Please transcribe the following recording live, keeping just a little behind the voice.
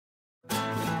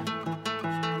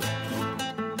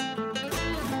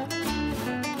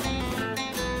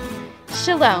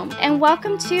Shalom, and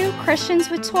welcome to Christians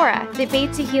with Torah, the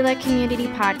Beit Tehillah Community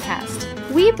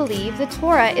Podcast. We believe the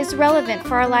Torah is relevant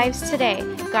for our lives today,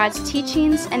 God's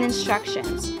teachings and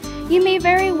instructions. You may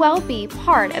very well be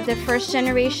part of the first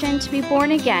generation to be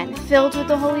born again, filled with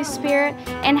the Holy Spirit,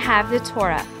 and have the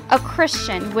Torah, a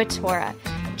Christian with Torah.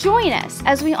 Join us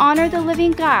as we honor the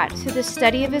living God through the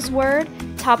study of His Word,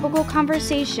 topical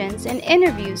conversations, and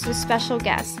interviews with special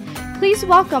guests. Please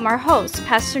welcome our hosts,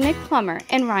 Pastor Nick Plummer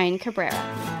and Ryan Cabrera.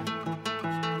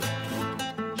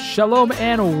 Shalom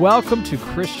and welcome to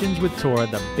Christians with Torah,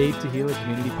 the Beit Tehillah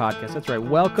Community Podcast. That's right.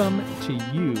 Welcome to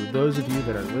you, those of you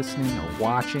that are listening or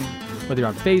watching, whether you're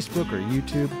on Facebook or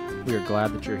YouTube. We are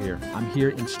glad that you're here. I'm here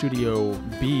in Studio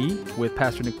B with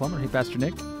Pastor Nick Plummer. Hey, Pastor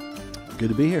Nick. Good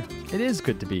to be here. It is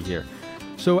good to be here.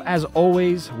 So as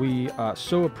always, we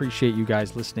so appreciate you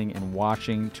guys listening and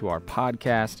watching to our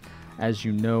podcast. As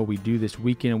you know, we do this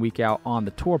week in and week out on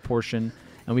the Torah portion,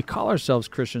 and we call ourselves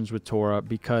Christians with Torah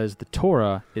because the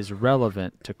Torah is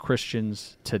relevant to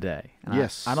Christians today. And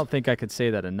yes. I don't think I could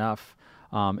say that enough.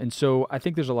 And so I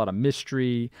think there's a lot of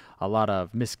mystery, a lot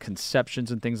of misconceptions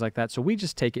and things like that. So we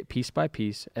just take it piece by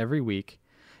piece every week,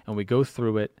 and we go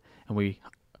through it, and we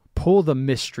pull the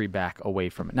mystery back away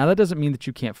from it. Now, that doesn't mean that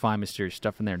you can't find mysterious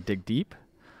stuff in there and dig deep,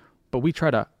 but we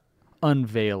try to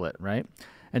unveil it, right?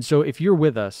 And so if you're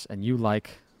with us and you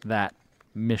like that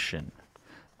mission,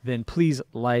 then please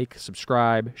like,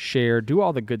 subscribe, share, do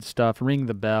all the good stuff, ring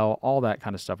the bell, all that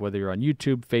kind of stuff, whether you're on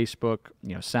YouTube, Facebook,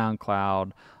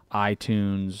 SoundCloud,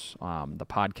 iTunes, the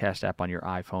podcast app on your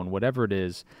iPhone, whatever it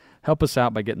is. Help us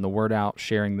out by getting the word out,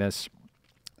 sharing this,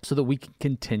 so that we can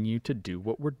continue to do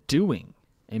what we're doing.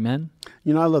 Amen?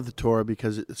 You know, I love the Torah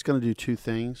because it's going to do two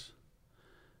things.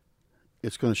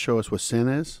 It's going to show us what sin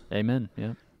is. Amen,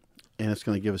 yeah. And it's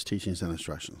going to give us teachings and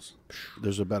instructions.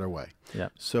 There's a better way. Yeah.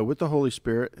 So with the Holy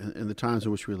Spirit in the times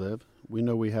in which we live, we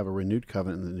know we have a renewed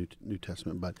covenant in the New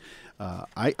Testament, but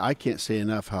I can't say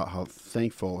enough how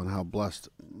thankful and how blessed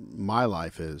my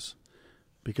life is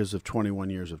because of 21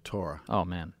 years of Torah. Oh,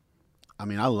 man. I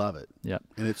mean, I love it. Yeah.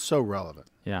 And it's so relevant.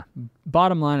 Yeah.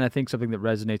 Bottom line, I think something that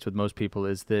resonates with most people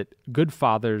is that good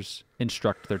fathers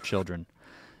instruct their children.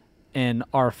 And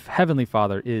our Heavenly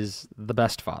Father is the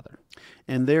best father.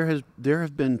 And there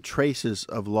have been traces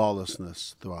of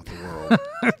lawlessness throughout the world.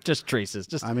 Just traces.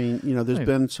 I mean, there's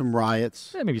been some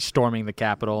riots. Maybe storming the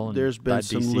Capitol. And there's been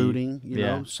some DC. looting, you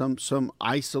know, some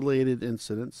isolated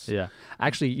incidents. Yeah.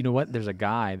 Actually, you know what? There's a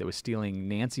guy that was stealing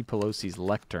Nancy Pelosi's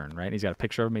lectern, right? And he's got a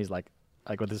picture of him. He's like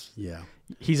with this. Yeah.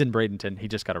 He's in Bradenton. He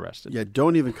just got arrested. Yeah,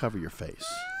 don't even cover your face,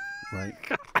 right?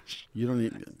 Gosh. You don't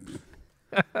even.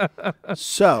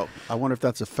 So, I wonder if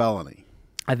that's a felony.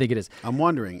 I think it is. I'm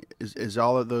wondering, is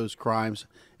all of those crimes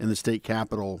in the state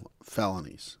capitol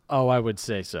felonies? Oh, I would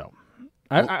say so.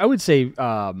 I would say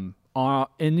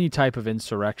any type of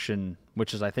insurrection,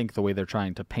 which is I think the way they're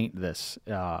trying to paint this,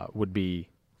 would be,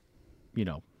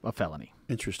 a felony.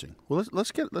 Interesting. Well,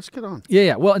 let's get on.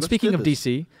 Yeah. Well, and Let's speaking do of this.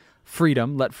 DC,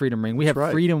 freedom, let freedom ring. We have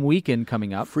right. Freedom Weekend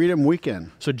coming up. Freedom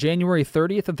Weekend. So January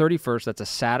 30th and 31st, that's a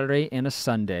Saturday and a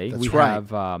Sunday. That's we right.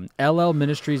 have LL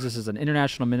Ministries. This is an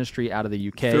international ministry out of the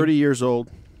UK. 30 years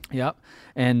old. Yep.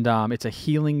 And it's a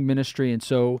healing ministry. And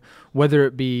so whether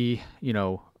it be,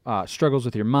 struggles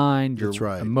with your mind, your That's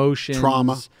right.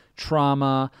 emotions,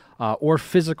 trauma, or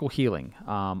physical healing,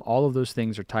 all of those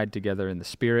things are tied together in the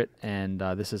Spirit. And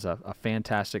this is a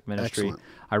fantastic ministry. Excellent.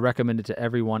 I recommend it to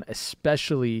everyone,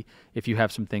 especially if you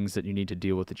have some things that you need to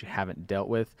deal with that you haven't dealt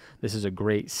with. This is a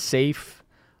great, safe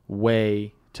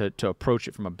way to approach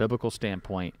it from a biblical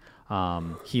standpoint,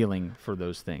 healing for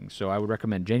those things. So I would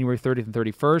recommend January 30th and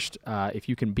 31st. If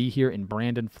you can be here in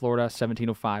Brandon, Florida,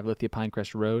 1705 Lithia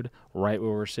Pinecrest Road, right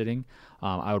where we're sitting,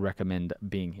 I would recommend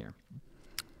being here.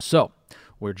 So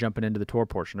we're jumping into the Torah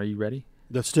portion. Are you ready?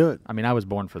 Let's do it. I mean, I was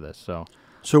born for this, so.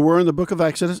 So we're in the book of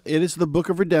Exodus. It is the book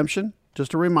of redemption.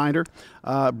 Just a reminder,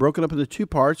 broken up into two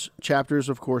parts. Chapters,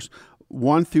 of course,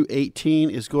 1 through 18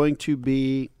 is going to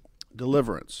be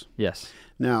deliverance. Yes.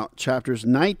 Now, chapters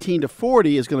 19 to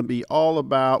 40 is going to be all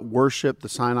about worship, the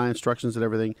Sinai instructions and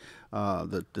everything,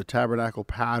 the tabernacle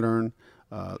pattern,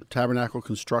 tabernacle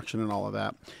construction and all of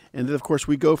that. And then, of course,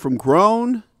 we go from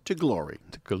groan to glory.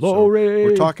 Glory. So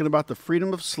we're talking about the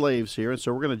freedom of slaves here, and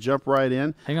so we're going to jump right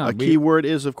in. Hang on. A key word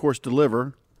is, of course,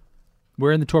 deliver.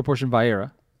 We're in the Torah portion,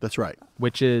 Vayera. That's right.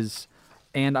 Which is,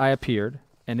 and I appeared,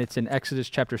 and it's in Exodus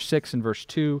chapter 6 and verse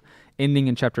 2, ending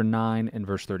in chapter 9 and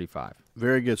verse 35.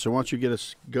 Very good. So why don't you get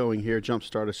us going here,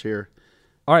 jumpstart us here.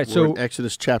 All right, We're so in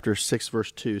Exodus chapter 6,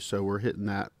 verse 2, so we're hitting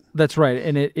that. That's right,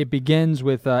 and it begins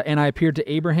with, and I appeared to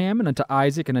Abraham and unto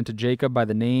Isaac and unto Jacob by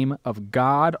the name of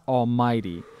God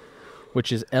Almighty,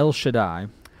 which is El Shaddai,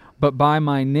 but by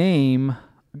my name,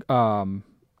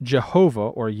 Jehovah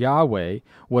or Yahweh,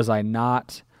 was I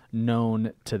not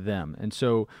known to them. And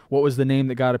so what was the name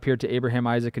that God appeared to Abraham,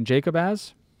 Isaac, and Jacob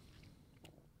as?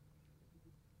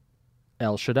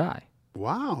 El Shaddai.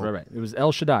 Wow. Right. It was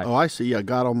El Shaddai. Oh, I see. Yeah,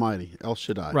 God Almighty, El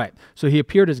Shaddai. Right. So he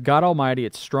appeared as God Almighty.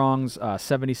 It's Strong's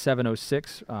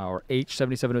 7706 or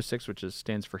H7706, which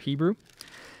stands for Hebrew.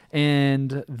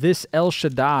 And this El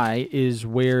Shaddai is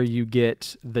where you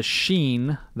get the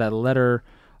Sheen, that letter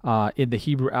in the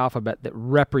Hebrew alphabet that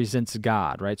represents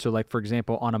God, right? So like, for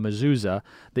example, on a mezuzah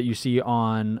that you see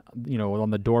on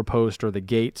the doorpost or the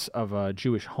gates of a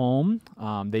Jewish home,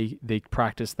 they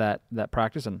practice that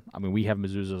practice. And I mean, we have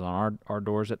mezuzahs on our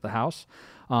doors at the house.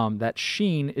 That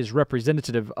Sheen is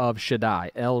representative of Shaddai,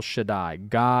 El Shaddai,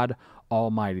 God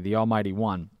Almighty, the Almighty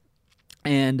One.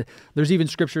 And there's even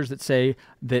scriptures that say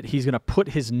that he's going to put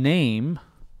his name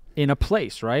in a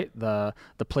place, right? The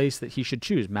place that he should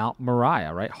choose, Mount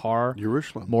Moriah, right? Har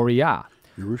Jerusalem. Moriah,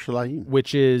 Jerusalem.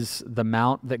 which is the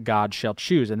mount that God shall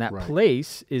choose. And that Right.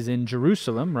 place is in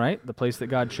Jerusalem, right? The place that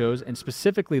God chose, and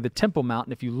specifically the Temple Mount.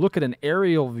 And if you look at an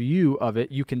aerial view of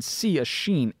it, you can see a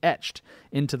sheen etched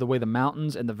into the way the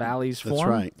mountains and the valleys form. That's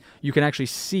right. You can actually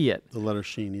see it The letter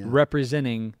Sheen, yeah.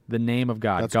 representing the name of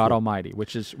God, That's God cool. Almighty,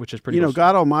 which is pretty You know, cool.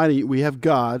 God Almighty, we have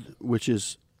God, which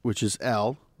is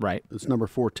El. Right. It's number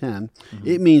 410.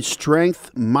 It means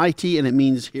strength, mighty, and it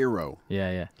means hero.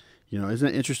 Yeah. You know, isn't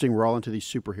it interesting? We're all into these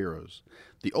superheroes.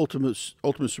 The ultimate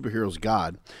superhero is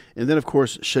God. And then, of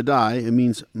course, Shaddai, it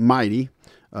means mighty.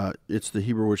 It's the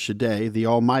Hebrew word Shaddai, the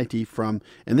Almighty from,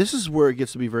 and this is where it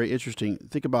gets to be very interesting.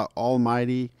 Think about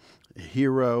Almighty,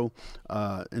 hero,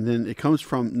 and then it comes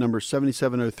from number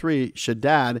 7703,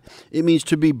 Shaddad. It means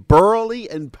to be burly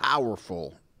and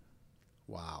powerful.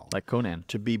 Wow. Like Conan.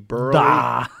 To be burly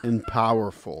and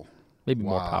powerful. Maybe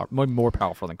Wow. more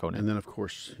powerful than Conan. And then, of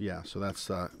course, yeah. So that's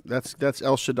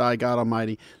El Shaddai, God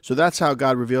Almighty. So that's how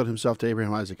God revealed Himself to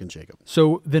Abraham, Isaac, and Jacob.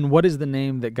 So then, what is the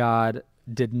name that God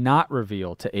did not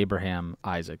reveal to Abraham,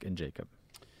 Isaac, and Jacob?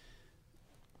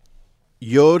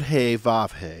 Yod He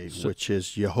Vav He, which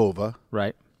is Jehovah,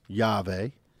 Right.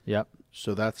 Yahweh. Yep.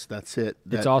 So that's it.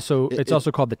 It's also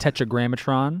called the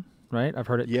Tetragrammatron. Right. I've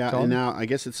heard it. Yeah, called. and now I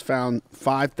guess it's found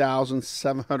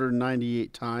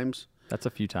 5,798 times. That's a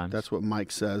few times. That's what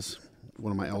Mike says,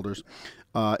 one of my elders.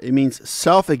 It means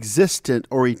self-existent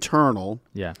or eternal.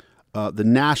 Yeah. The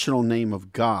national name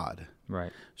of God.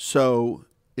 Right. So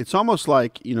it's almost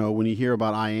like, when you hear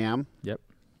about I am, Yep.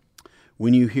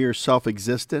 when you hear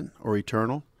self-existent or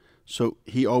eternal, so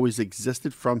he always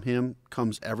existed, from him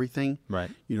comes everything.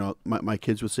 Right. My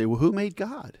kids would say, well, who made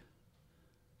God?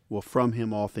 Well, from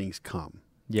him all things come.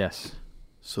 Yes.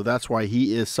 So that's why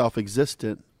he is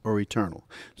self-existent or eternal.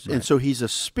 Right. And so he's a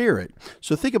spirit.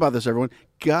 So think about this, everyone.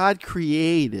 God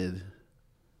created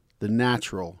the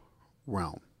natural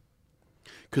realm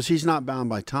because he's not bound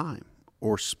by time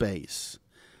or space.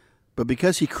 But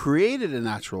because he created a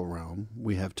natural realm,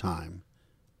 we have time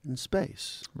and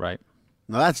space. Right.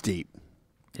 Now that's deep.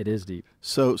 It is deep.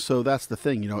 So that's the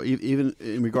thing. Even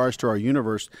in regards to our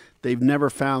universe, they've never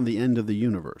found the end of the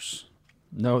universe.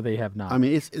 No, they have not. I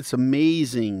mean, it's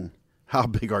amazing how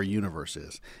big our universe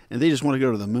is. And they just want to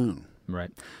go to the moon.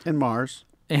 Right. And Mars.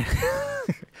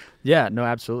 Yeah, no,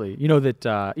 absolutely. You know that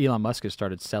Elon Musk has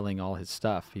started selling all his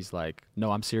stuff. He's like,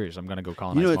 no, I'm serious. I'm going to go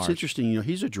colonize Mars. It's interesting.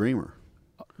 He's a dreamer.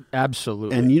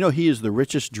 Absolutely. And he is the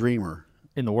richest dreamer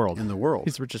in the world.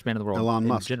 He's the richest man in the world. Elon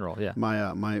Musk. In general, yeah.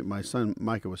 My son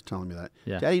Micah was telling me that.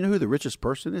 Yeah. Dad, you know who the richest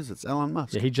person is? It's Elon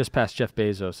Musk. Yeah, he just passed Jeff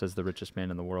Bezos as the richest man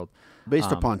in the world.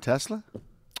 Based upon Tesla?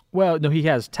 Well, no, he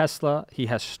has Tesla, he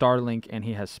has Starlink, and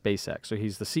he has SpaceX. So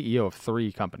he's the CEO of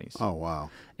 3 companies. Oh, wow.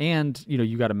 And,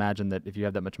 you got to imagine that if you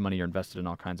have that much money, you're invested in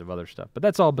all kinds of other stuff. But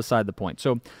that's all beside the point.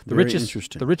 So the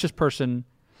Very richest person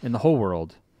in the whole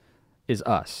world is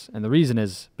us. And the reason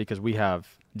is because we have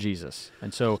Jesus.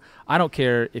 And so I don't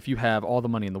care if you have all the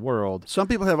money in the world. Some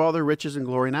people have all their riches and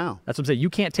glory now. That's what I'm saying. You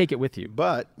can't take it with you.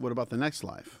 But what about the next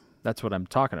life? That's what I'm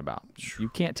talking about. You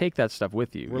can't take that stuff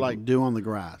with you. We're like dew on the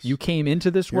grass. You came into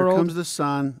this Here world comes the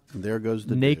sun, and there goes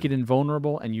the naked dew. and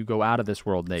vulnerable, and you go out of this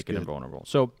world naked and vulnerable.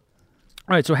 So, all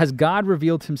right, so has God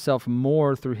revealed himself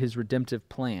more through his redemptive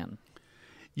plan?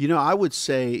 I would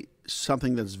say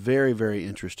something that's very, very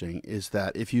interesting is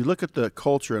that if you look at the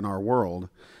culture in our world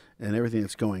and everything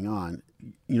that's going on,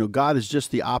 God is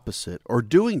just the opposite, or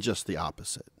doing just the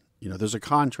opposite. There's a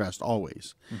contrast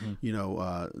always.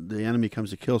 Mm-hmm. The enemy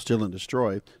comes to kill, steal, and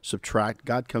destroy, subtract.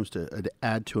 God comes to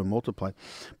add to and multiply.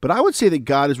 But I would say that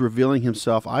God is revealing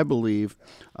himself, I believe,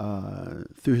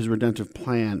 through his redemptive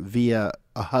plan via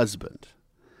a husband.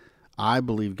 I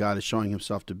believe God is showing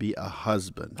himself to be a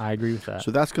husband. I agree with that.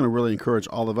 So that's going to really encourage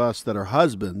all of us that are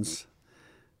husbands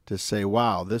to say,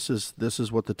 wow, this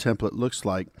is what the template looks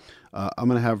like. I'm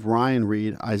going to have Ryan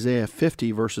read Isaiah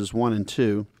 50, verses 1 and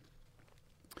 2.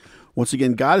 Once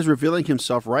again, God is revealing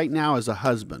himself right now as a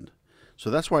husband. So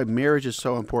that's why marriage is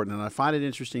so important. And I find it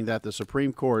interesting that the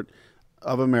Supreme Court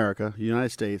of America, the United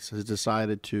States, has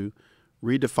decided to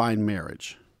redefine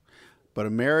marriage. But a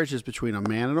marriage is between a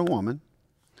man and a woman.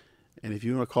 And if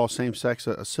you want to call same-sex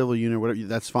a civil union or whatever,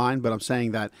 that's fine. But I'm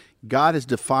saying that God has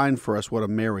defined for us what a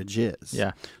marriage is.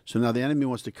 Yeah. So now the enemy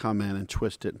wants to come in and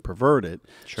twist it and pervert it.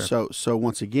 Sure. So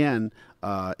once again,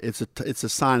 it's a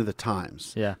sign of the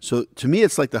times. Yeah. So to me,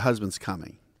 it's like the husband's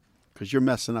coming because you're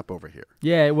messing up over here.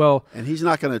 Yeah, well, And he's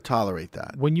not going to tolerate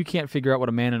that. when you can't figure out what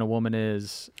a man and a woman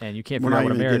is, and you can't We're figure out not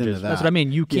what a even marriage getting is, into that's that. what I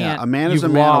mean. You can't. Yeah, a man is a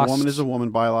you've man, lost, a woman is a woman,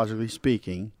 biologically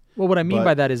speaking. Well, what I mean But-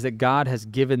 by that is that God has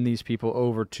given these people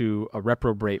over to a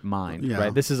reprobate mind, Yeah.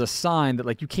 right? This is a sign that,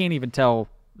 like, you can't even tell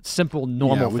simple,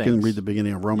 normal we things. can read the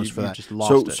beginning of Romans for You that. just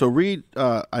lost it. So read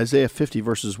Isaiah 50,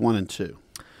 verses 1 and 2.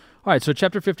 All right, so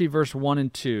chapter 50, verse 1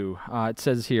 and 2, it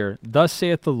says here, "Thus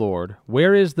saith the Lord,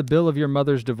 where is the bill of your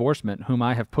mother's divorcement, whom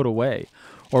I have put away?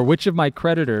 Or which of my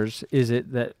creditors is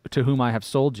it that to whom I have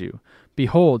sold you?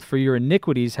 Behold, for your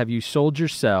iniquities have you sold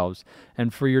yourselves,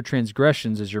 and for your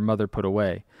transgressions is your mother put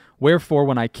away. Wherefore,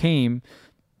 when I came,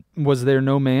 was there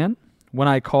no man? When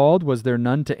I called, was there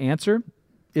none to answer?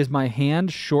 Is my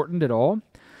hand shortened at all,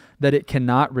 that it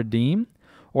cannot redeem?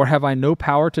 Or have I no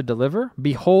power to deliver?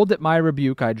 Behold, at my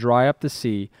rebuke I dry up the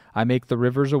sea, I make the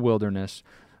rivers a wilderness.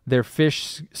 Their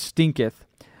fish stinketh,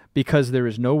 because there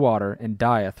is no water, and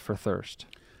dieth for thirst."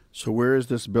 So where is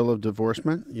this bill of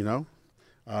divorcement,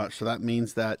 So that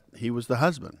means that he was the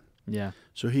husband. Yeah.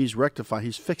 So he's rectifying,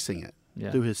 he's fixing it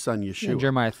Yeah. through his son Yeshua. Yeah,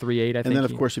 Jeremiah 3:8, I think. And then,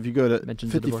 of course, if you go to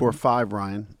mentions the 54:5,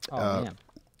 Ryan. Oh, man.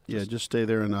 Yeah, just stay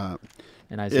there in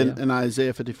Isaiah. in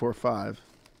Isaiah 54:5.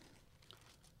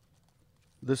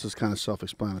 This is kind of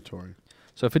self-explanatory.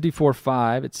 So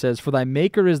 54:5, it says, "For thy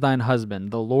Maker is thine husband,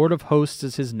 the Lord of hosts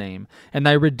is his name, and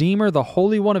thy Redeemer, the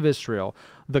Holy One of Israel,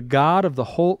 the God of the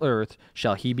whole earth,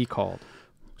 shall he be called."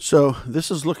 So this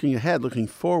is looking ahead, looking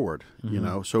forward,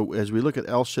 Mm-hmm. So as we look at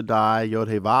El Shaddai,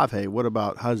 Yod-Heh-Vav-Heh, what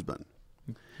about husband?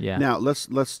 Yeah. Now,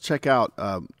 let's check out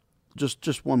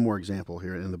just one more example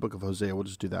here in the book of Hosea. We'll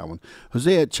just do that one.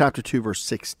 Hosea chapter 2, verse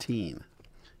 16.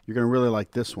 You're going to really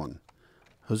like this one.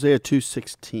 Hosea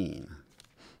 2:16.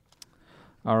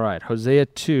 All right, Hosea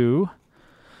 2,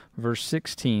 verse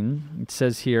 16, it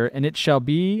says here, "And it shall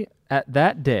be at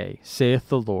that day, saith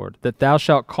the Lord, that thou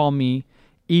shalt call me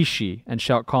Ishi, and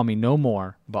shalt call me no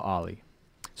more Baali."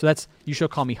 So that's, you shall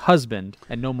call me husband,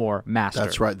 and no more master.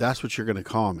 That's right. That's what you're going to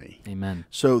call me. Amen.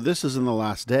 So this is in the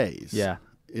last days. Yeah.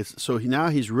 Now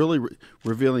he's really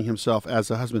revealing himself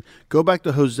as a husband. Go back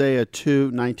to Hosea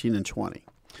 2:19 and 20.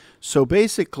 So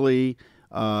basically,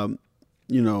 the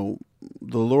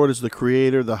Lord is the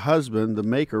creator, the husband, the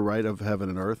maker, right, of heaven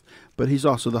and earth, but he's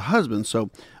also the husband. So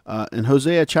in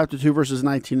Hosea chapter 2, verses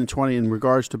 19 and 20, in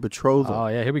regards to betrothal. Oh,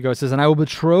 yeah, here we go. It says, "And I will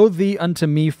betroth thee unto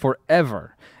me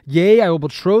forever. Yea, I will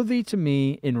betroth thee to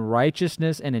me in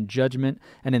righteousness and in judgment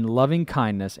and in loving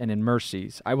kindness and in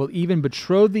mercies. I will even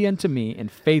betroth thee unto me in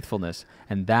faithfulness,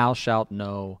 and thou shalt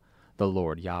know the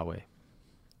Lord Yahweh."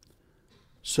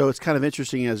 So it's kind of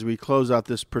interesting as we close out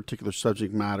this particular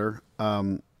subject matter.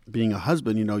 Being a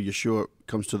husband, Yeshua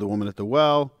comes to the woman at the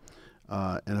well,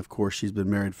 and of course she's been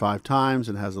married 5 times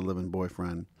and has a living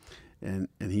boyfriend, and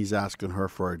he's asking her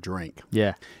for a drink.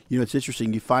 Yeah, It's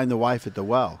interesting. You find the wife at the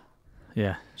well.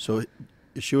 yeah, So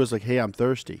Yeshua's like, "Hey, I'm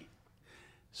thirsty."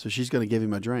 So she's going to give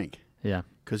him a drink yeah,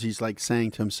 because he's like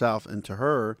saying to himself and to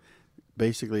her,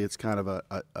 basically it's kind of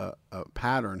a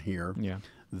pattern here yeah,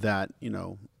 that,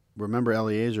 remember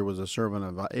Eliezer was a servant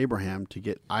of Abraham to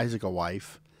get Isaac a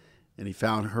wife, and he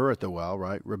found her at the well,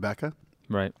 right, Rebecca,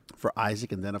 right. for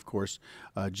Isaac. And then, of course,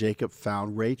 Jacob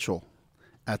found Rachel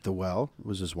at the well,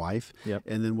 was his wife. Yep.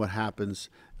 And then what happens,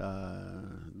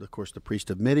 of course, the priest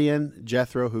of Midian,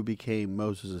 Jethro, who became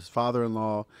Moses'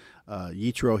 father-in-law,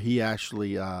 Yitro, he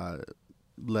actually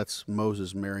lets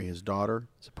Moses marry his daughter.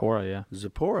 Zipporah, yeah.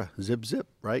 Zipporah, zip, zip,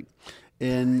 right?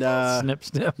 And Snip,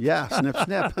 snip. yeah, snip,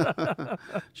 snip.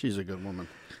 She's a good woman.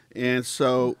 And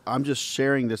so I'm just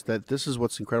sharing that this is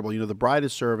what's incredible. The bride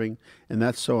is serving, and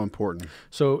that's so important.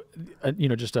 So,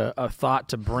 just a thought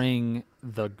to bring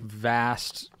the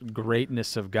vast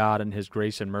greatness of God and his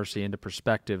grace and mercy into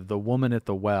perspective. The woman at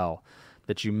the well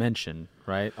that you mentioned,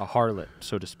 right? A harlot,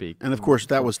 so to speak. And of course,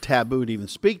 that was taboo to even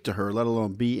speak to her, let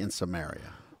alone be in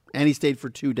Samaria. And he stayed for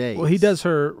 2 days. Well, he does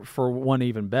her for one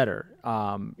even better.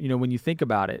 When you think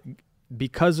about it,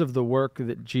 because of the work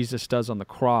that Jesus does on the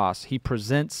cross, he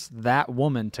presents that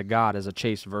woman to God as a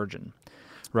chaste virgin,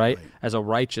 right? As a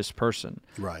righteous person.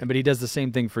 Right. But he does the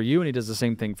same thing for you, and he does the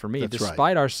same thing for me. That's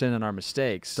Despite our sin and our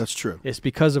mistakes. That's true. It's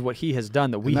because of what he has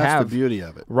done that we that's have the beauty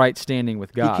of it. right standing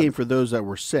with God. He came for those that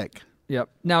were sick. Yep.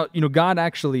 Now, God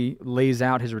actually lays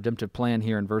out his redemptive plan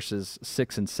here in verses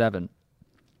 6 and 7.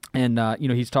 And,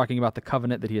 he's talking about the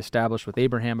covenant that he established with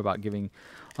Abraham about giving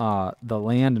the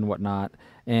land and whatnot,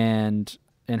 and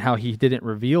how he didn't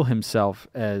reveal himself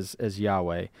as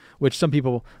Yahweh, which some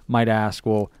people might ask,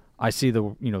 well, I see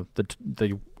the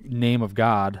name of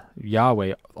God,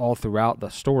 Yahweh, all throughout the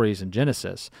stories in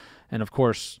Genesis. And, of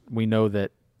course, we know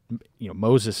that,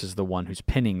 Moses is the one who's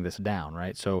pinning this down,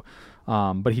 right? So,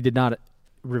 but he did not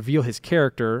reveal his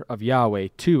character of Yahweh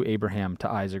to Abraham, to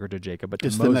Isaac, or to Jacob, but to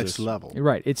It's Moses. the next level.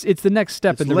 Right. It's the next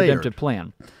step It's in the layered. redemptive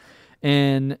plan.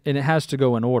 And it has to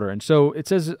go in order. And so it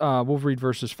says, we'll read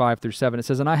verses 5 through 7. It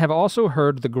says, "And I have also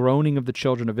heard the groaning of the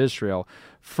children of Israel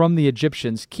from the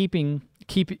Egyptians keep in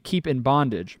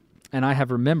bondage, and I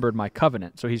have remembered my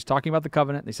covenant." So he's talking about the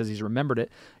covenant, and he says he's remembered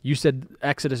it. You said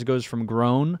Exodus goes from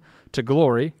groan to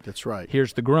glory. That's right.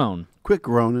 Here's the groan. Quit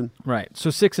groaning. Right. So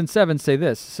 6 and 7 say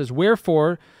this. It says,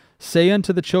 "Wherefore say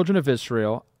unto the children of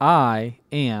Israel, I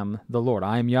am the Lord.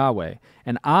 I am Yahweh.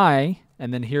 And I,"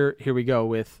 and then here we go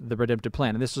with the redemptive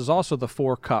plan. And this is also the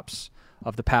 4 cups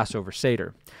of the Passover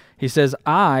Seder. He says,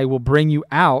 "I will bring you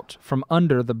out from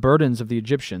under the burdens of the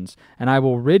Egyptians, and I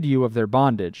will rid you of their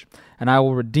bondage. And I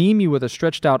will redeem you with a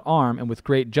stretched out arm and with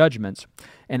great judgments.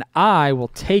 And I will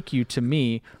take you to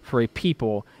me for a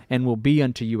people, and will be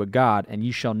unto you a God. And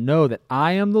ye shall know that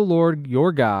I am the Lord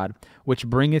your God, which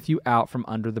bringeth you out from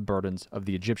under the burdens of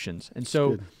the Egyptians." And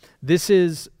so this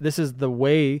is the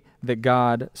way that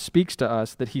God speaks to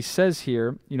us, that he says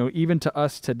here, even to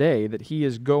us today, that he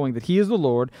is the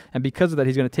Lord, and because of that,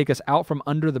 he's going to take us out from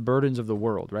under the burdens of the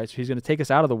world, right? So he's going to take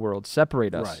us out of the world,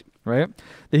 separate us, right?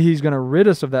 That he's going to rid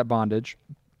us of that bondage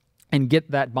and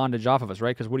get that bondage off of us,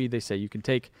 right? Because what do they say? You can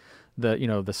take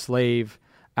the slave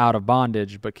out of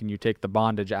bondage, but can you take the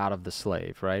bondage out of the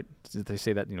slave, right? They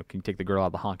say that, can you take the girl out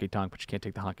of the honky-tonk, but you can't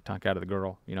take the honky-tonk out of the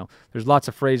girl, There's lots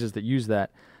of phrases that use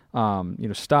that,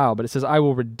 style, but it says, "I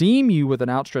will redeem you with an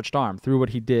outstretched arm." Through what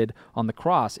he did on the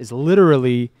cross is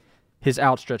literally his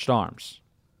outstretched arms,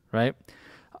 right?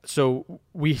 So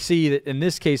we see that in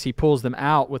this case, he pulls them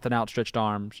out with an outstretched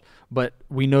arms, but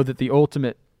we know that the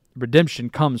ultimate redemption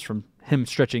comes from him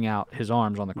stretching out his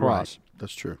arms on the cross. Right.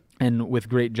 That's true. And with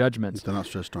great judgments. It's an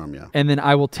outstretched arm, yeah. "And then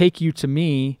I will take you to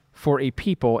me for a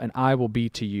people, and I will be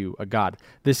to you a God."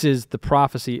 This is the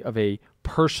prophecy of a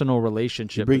personal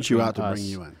relationship. He brings you between out to us bring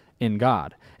you in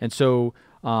God. And so,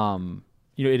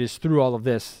 it is through all of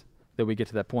this that we get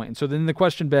to that point. And so then the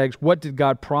question begs, what did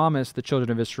God promise the children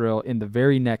of Israel in the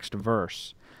very next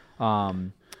verse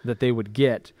that they would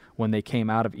get when they came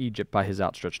out of Egypt by his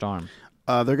outstretched arm?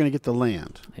 They're going to get the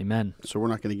land. Amen. So we're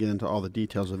not going to get into all the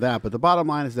details of that. But the bottom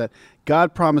line is that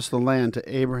God promised the land to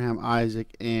Abraham,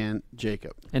 Isaac, and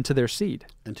Jacob. And to their seed.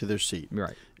 And to their seed.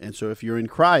 Right. And so if you're in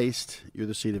Christ, you're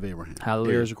the seed of Abraham.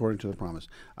 Hallelujah. Heirs according to the promise.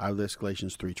 I list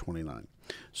Galatians 3:29.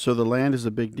 So the land is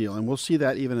a big deal. And we'll see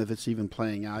that even if it's even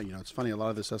playing out. It's funny, a lot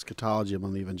of this eschatology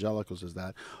among the evangelicals is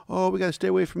that, we got to stay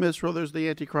away from Israel. There's the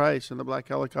Antichrist and the black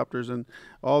helicopters and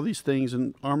all these things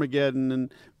and Armageddon.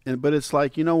 But it's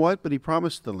like, you know what? But he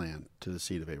promised the land to the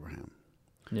seed of Abraham.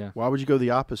 Yeah. Why would you go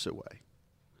the opposite way?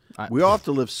 We all have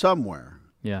to live somewhere.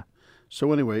 Yeah.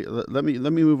 So anyway, let me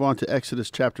move on to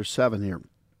Exodus chapter 7 here.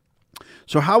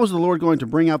 So how was the Lord going to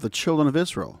bring out the children of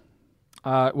Israel?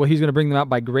 Well, he's going to bring them out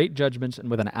by great judgments and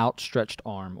with an outstretched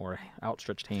arm or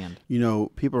outstretched hand.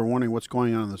 People are wondering what's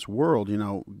going on in this world.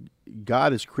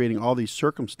 God is creating all these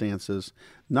circumstances,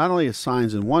 not only as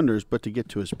signs and wonders, but to get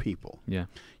to his people. Yeah.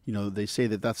 They say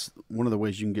that that's one of the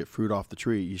ways you can get fruit off the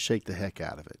tree. You shake the heck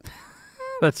out of it.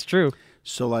 That's true.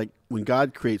 So like when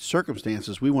God creates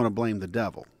circumstances, we want to blame the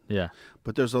devil. Yeah.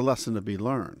 But there's a lesson to be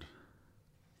learned.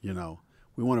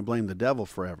 We want to blame the devil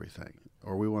for everything,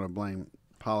 or we want to blame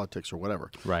politics or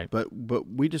whatever. Right. But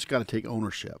we just got to take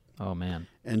ownership. Oh, man.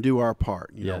 And do our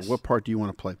part. Yes. What part do you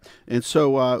want to play? And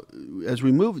so as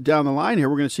we move down the line here,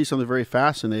 we're going to see something very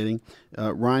fascinating.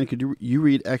 Ryan, could you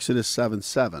read Exodus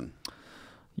 7:7?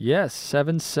 Yes,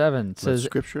 7:7 says,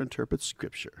 Scripture interprets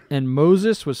Scripture. "And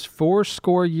Moses was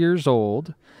 80 years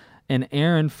old, and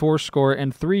Aaron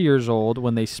 83 years old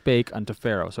when they spake unto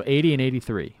Pharaoh." So 80 and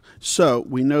 83. So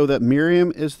we know that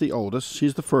Miriam is the oldest.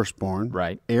 She's the firstborn.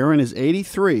 Right. Aaron is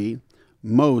 83.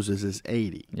 Moses is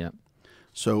 80. Yeah.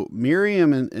 So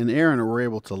Miriam and Aaron were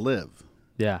able to live.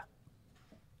 Yeah.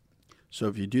 So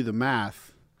if you do the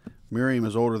math, Miriam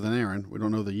is older than Aaron. We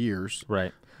don't know the years.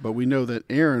 Right. But we know that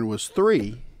Aaron was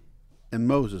 3 and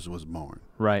Moses was born.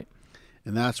 Right.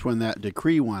 And that's when that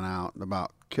decree went out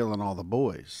about killing all the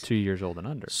boys. 2 years old and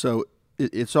under. So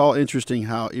it's all interesting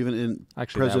how even in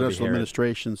presidential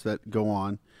administrations that go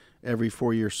on every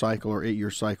 4-year cycle or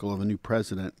 8-year cycle of a new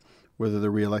president, whether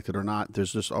they're reelected or not,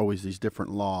 there's just always these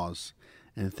different laws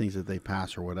and things that they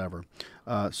pass or whatever.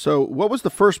 So what was the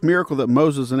first miracle that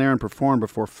Moses and Aaron performed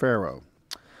before Pharaoh?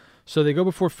 So they go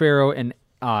before Pharaoh, and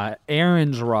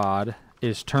Aaron's rod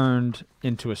is turned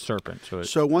into a serpent.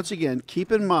 So once again,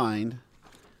 keep in mind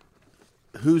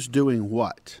who's doing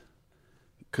what,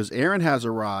 because Aaron has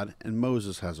a rod and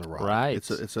Moses has a rod. Right.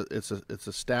 It's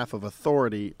a staff of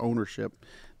authority, ownership.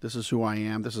 This is who I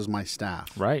am. This is my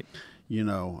staff. Right.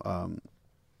 I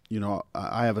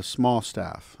have a small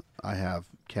staff. I have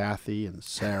Kathy and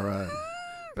Sarah.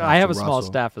 And I have a Russell. small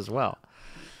staff as well.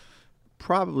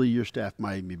 Probably your staff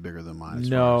might be bigger than mine.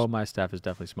 No, my staff is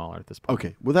definitely smaller at this point.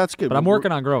 Okay, well, that's good. But I'm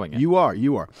working on growing it. You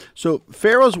are. So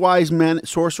Pharaoh's wise men,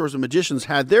 sorcerers, and magicians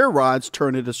had their rods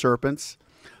turned into serpents,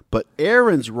 but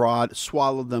Aaron's rod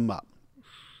swallowed them up.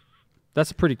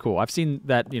 That's pretty cool. I've seen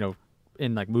that,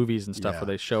 in like movies and stuff where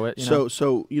they show it.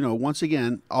 So once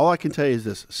again, all I can tell you is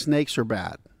this: snakes are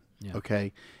bad. Yeah.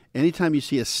 Okay, anytime you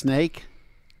see a snake,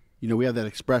 we have that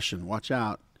expression: "Watch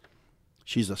out,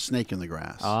 she's a snake in the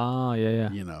grass." Oh, yeah.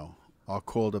 All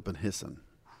coiled up and hissing.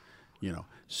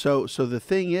 So the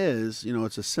thing is,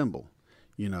 it's a symbol.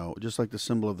 Just like the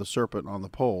symbol of the serpent on the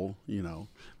pole.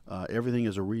 Everything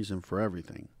is a reason for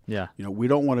everything. Yeah. We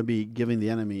don't want to be giving the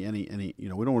enemy any. We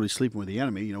don't want to be sleeping with the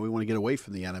enemy. We want to get away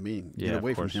from the enemy and get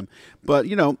away from him. But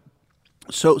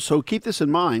so keep this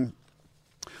in mind.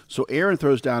 So Aaron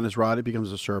throws down his rod; it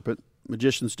becomes a serpent.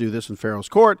 Magicians do this in Pharaoh's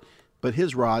court, but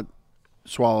his rod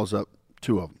swallows up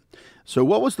 2 of them. So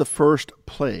what was the first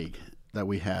plague that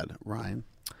we had, Ryan?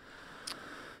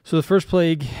 So the first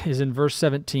plague is in verse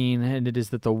 17, and it is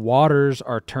that the waters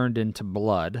are turned into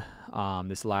blood.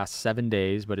 This lasts 7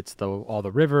 days, but it's all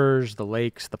the rivers, the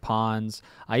lakes, the ponds.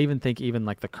 I even think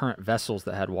like the current vessels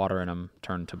that had water in them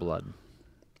turned to blood.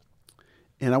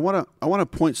 And I want to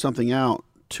point something out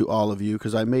to all of you,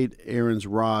 because I made Aaron's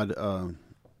rod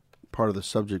part of the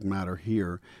subject matter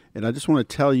here, and I just want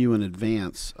to tell you in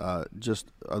advance just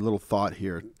a little thought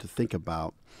here to think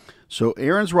about. So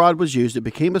Aaron's rod was used; it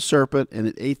became a serpent, and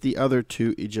it ate the other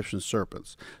 2 Egyptian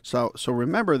serpents. So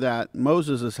remember that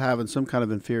Moses is having some kind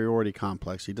of inferiority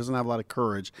complex. He doesn't have a lot of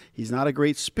courage. He's not a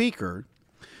great speaker,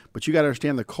 but you got to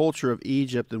understand the culture of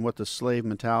Egypt and what the slave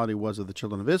mentality was of the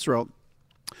children of Israel.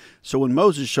 So when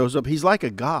Moses shows up, he's like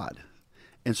a god.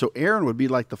 And so Aaron would be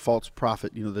like the false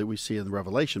prophet, that we see in the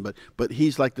Revelation, but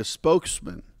he's like the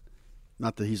spokesman.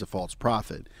 Not that he's a false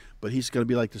prophet, but he's going to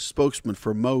be like the spokesman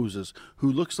for Moses,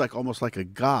 who looks almost like a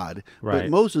god. Right. But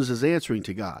Moses is answering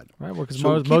to God. Right, well, because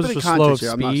So Moses was slow of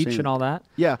here. speech and all that.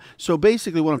 Yeah, so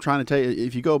basically what I'm trying to tell you,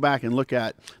 if you go back and look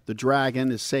at the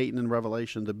dragon is Satan in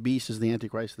Revelation, the beast is the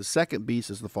Antichrist, the second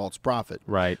beast is the false prophet.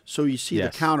 Right. So you see the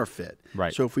counterfeit.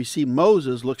 Right. So if we see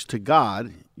Moses looks to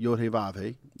God,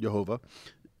 Yod-Heh-Vav-Heh, Jehovah,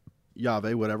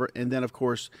 Yahweh, whatever, and then of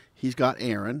course he's got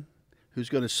Aaron, who's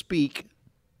going to speak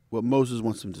what Moses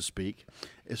wants him to speak.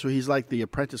 And so he's like the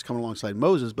apprentice coming alongside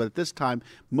Moses, but at this time,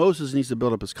 Moses needs to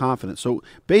build up his confidence. So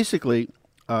basically,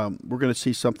 we're going to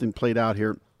see something played out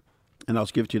here, and I'll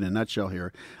just give it to you in a nutshell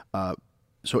here.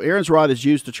 So Aaron's rod is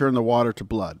used to turn the water to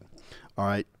blood. All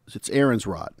right, so it's Aaron's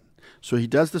rod. So he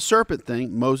does the serpent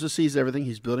thing. Moses sees everything.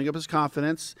 He's building up his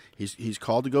confidence. He's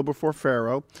called to go before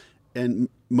Pharaoh, and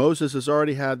Moses has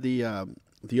already had the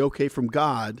okay from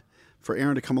God for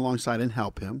Aaron to come alongside and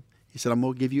help him. He said, I'm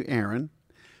going to give you Aaron.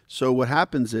 So what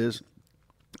happens is,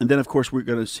 and then of course we're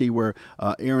going to see where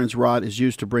Aaron's rod is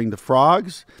used to bring the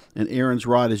frogs, and Aaron's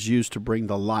rod is used to bring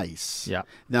the lice. Yeah.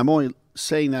 Now I'm only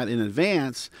saying that in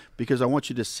advance because I want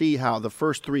you to see how the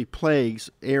first 3 plagues,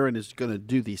 Aaron is going to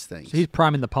do these things. So he's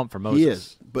priming the pump for Moses. He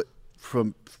is, but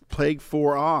from plague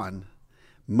 4 on,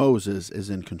 Moses is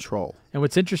in control. And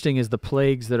what's interesting is the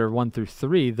plagues that are 1 through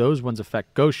 3, those ones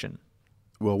affect Goshen.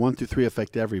 Well, 1 through 3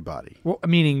 affect everybody. Well,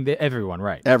 meaning everyone,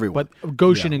 right? Everyone. But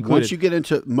Goshen included. Once you get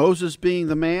into Moses being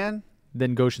the man,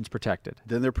 then Goshen's protected.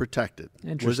 Then they're protected.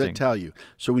 Interesting. What does that tell you?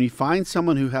 So when you find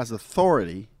someone who has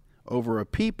authority over a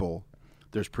people,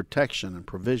 there's protection and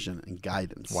provision and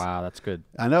guidance. Wow, that's good.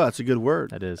 I know, that's a good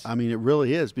word. That is. I mean, it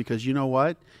really is, because you know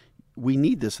what? We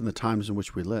need this in the times in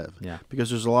which we live. Yeah. Because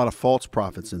there's a lot of false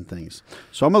prophets and things.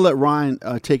 So I'm going to let Ryan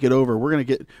take it over. We're going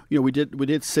to get, we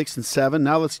did 6 and 7.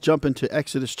 Now let's jump into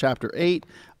Exodus chapter 8.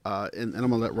 And I'm going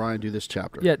to let Ryan do this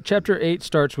chapter. Yeah, chapter 8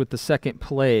 starts with the second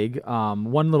plague.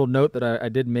 One little note that I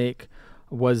did make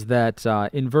was that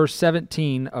in verse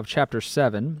 17 of chapter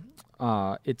 7,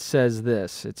 it says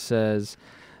this. It says,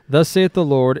 "Thus saith the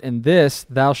Lord, in this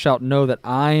thou shalt know that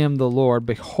I am the Lord.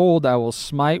 Behold, I will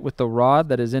smite with the rod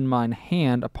that is in mine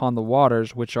hand upon the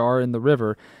waters which are in the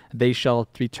river. They shall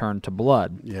be turned to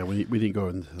blood." Yeah, we didn't go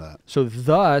into that. So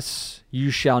thus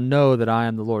you shall know that I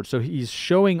am the Lord. So he's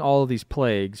showing all of these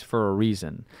plagues for a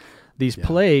reason. These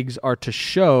plagues are to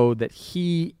show that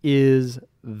he is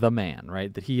the man,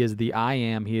 right? That he is the I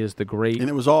am. He is the great And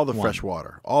it was all the one. fresh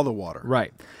water, all the water.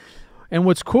 Right. And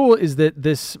what's cool is that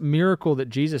this miracle that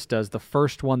Jesus does, the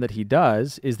first one that he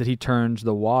does, is that he turns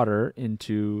the water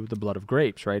into the blood of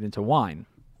grapes, right? Into wine.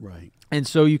 Right. And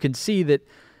so you can see that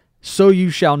 "so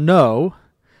you shall know"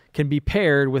 can be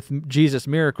paired with Jesus'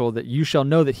 miracle, that you shall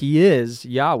know that he is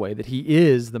Yahweh, that he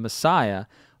is the Messiah,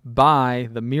 by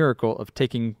the miracle of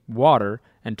taking water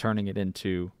and turning it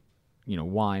into,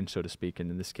 wine, so to speak, and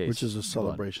in this case, Which is a blood.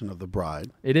 celebration of the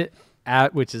bride.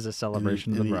 Which is a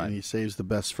celebration of the bride. And he saves the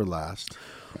best for last.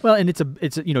 Well, and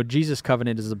it's Jesus'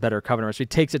 covenant is a better covenant, so he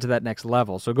takes it to that next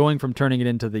level. So going from turning it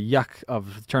into the yuck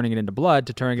of turning it into blood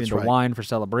to turning it into wine for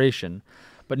celebration,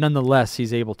 but nonetheless,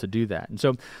 he's able to do that. And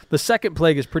so the second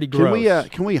plague is pretty gross.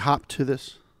 Can we hop to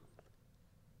this?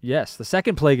 Yes, the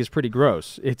second plague is pretty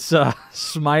gross. It's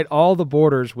smite all the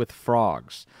borders with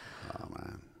frogs. Oh,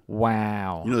 man.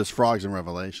 Wow. There's frogs in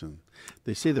Revelation.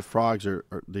 They say the frogs are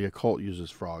the occult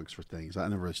uses frogs for things. I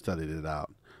never really studied it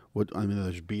out.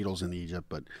 There's beetles in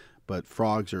Egypt, but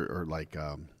frogs are like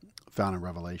found in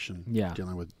Revelation. Yeah.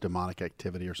 Dealing with demonic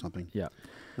activity or something. Yeah.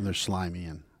 And they're slimy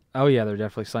and. Oh, yeah, they're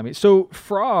definitely slimy. So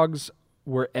frogs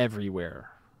were everywhere,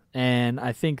 and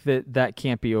I think that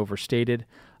can't be overstated.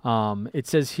 It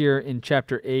says here in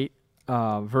chapter 8,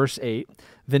 verse 8,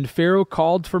 "Then Pharaoh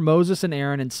called for Moses and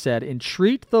Aaron and said,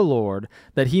 Entreat the Lord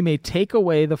that he may take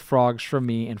away the frogs from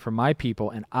me and from my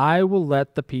people, and I will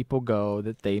let the people go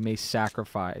that they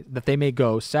may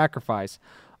go sacrifice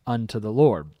unto the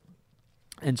Lord."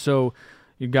 And so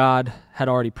God had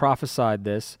already prophesied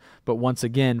this, but once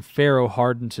again, Pharaoh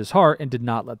hardened his heart and did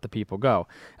not let the people go.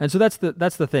 And so that's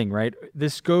the thing, right?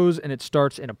 This goes and it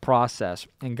starts in a process,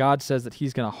 and God says that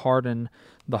he's going to harden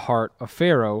the heart of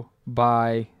Pharaoh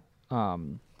by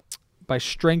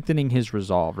strengthening his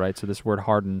resolve, right? So this word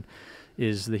harden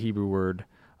is the Hebrew word,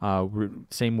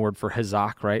 same word for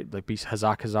hazak, right? Like be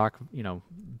hazak,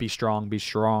 be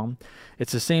strong.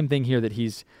 It's the same thing here that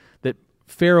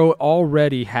Pharaoh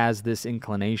already has this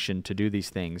inclination to do these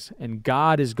things, and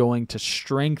God is going to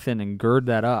strengthen and gird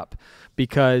that up,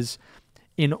 because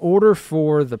in order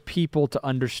for the people to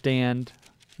understand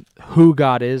who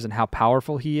God is and how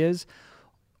powerful he is,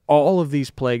 all of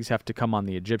these plagues have to come on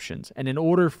the Egyptians. And in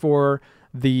order for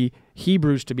the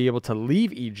Hebrews to be able to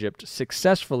leave Egypt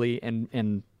successfully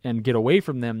and get away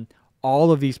from them,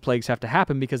 all of these plagues have to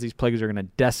happen, because these plagues are going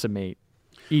to decimate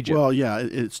Egypt. Well, yeah,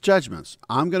 it's judgments.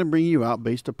 I'm going to bring you out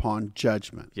based upon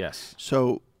judgment. Yes.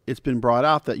 So it's been brought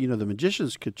out that, the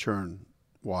magicians could churn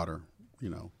water,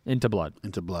 into blood.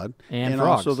 And frogs.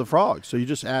 also the frogs. So you're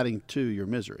just adding to your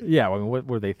misery. Yeah, what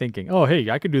were they thinking? Oh, hey,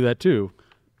 I could do that too.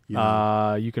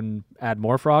 You can add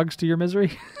more frogs to your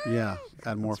misery? Yeah,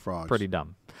 add more frogs. Pretty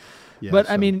dumb. Yeah, But,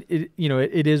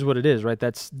 it is what it is, right?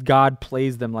 That's God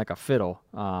plays them like a fiddle.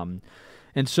 And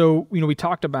so, we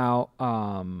talked about...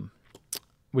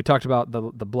 We talked about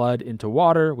the blood into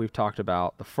water. We've talked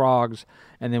about the frogs.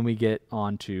 And then we get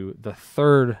on to the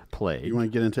third plague. You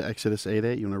want to get into Exodus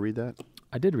 8:8? You want to read that?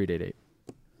 I did read 8:8.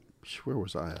 Where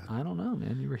was I at? I don't know,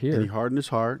 man. You were here. And he hardened his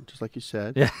heart, just like you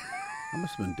said. Yeah. I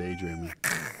must have been daydreaming.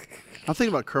 I'm thinking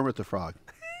about Kermit the Frog.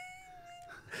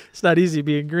 It's not easy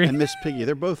being green. And Miss Piggy.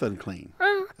 They're both unclean.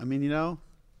 I mean,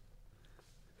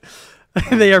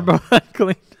 They are both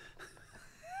unclean.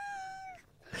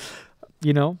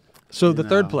 So the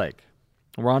third plague.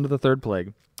 We're on to the third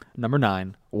plague. Number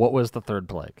 9. What was the third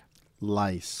plague?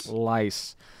 Lice.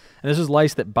 And this is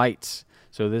lice that bites.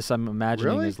 So this, I'm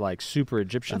imagining, is like super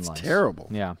Egyptian lice. That's terrible.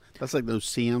 Yeah. That's like those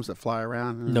seams that fly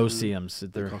around. No-see-ums.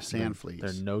 They're called sand fleas.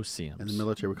 They're no-see-ums. In the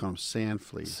military, we call them sand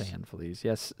fleas. Sand fleas.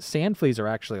 Yes. Sand fleas are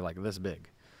actually like this big.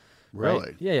 Really?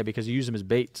 Right? Yeah, because you use them as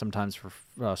bait sometimes for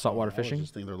saltwater fishing. I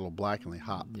just think they're a little black and they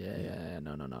hop. Yeah.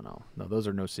 No. No, those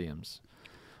are no-see-ums.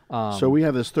 So we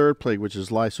have this third plague, which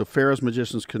is lice. So Pharaoh's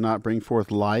magicians could not bring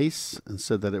forth lice, and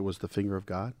said that it was the finger of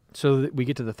God. So we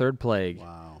get to the third plague.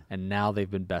 Wow. And now they've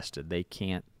been bested. They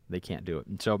can't do it.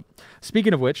 And so,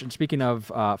 speaking of which, and speaking of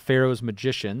Pharaoh's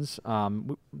magicians,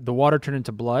 the water turned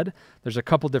into blood. There's a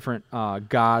couple different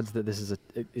gods that this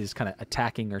is kind of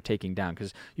attacking or taking down.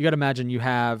 Because you got to imagine you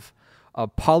have a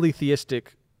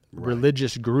polytheistic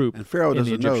religious group. And Pharaoh in the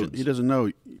doesn't know. Egyptians. He doesn't know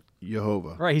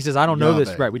Jehovah. Right. He says, I don't know this.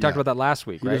 Yahweh, Right. We talked yeah. about that last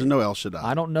week, He right? doesn't know El Shaddai.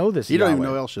 I don't know this. He don't even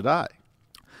Yahweh. know El Shaddai.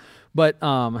 But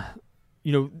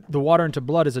the water into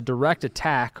blood is a direct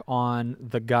attack on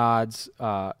the gods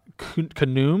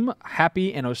Khnum,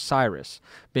 Happy, and Osiris,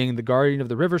 being the guardian of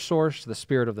the river source, the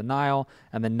spirit of the Nile,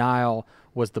 and the Nile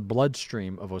was the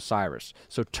bloodstream of Osiris.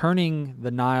 So turning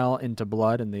the Nile into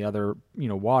blood and the other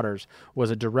waters was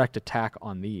a direct attack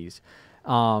on these.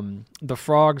 The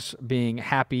frogs being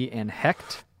Happy and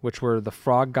Hecht, which were the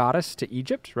frog goddess to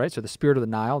Egypt, right? So the spirit of the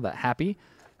Nile, that Happy,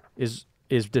 is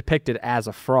depicted as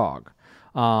a frog.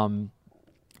 And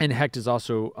Hecht is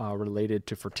also related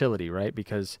to fertility, right?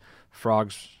 Because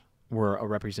frogs were a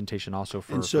representation also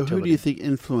for And so fertility. who do you think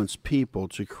influenced people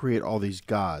to create all these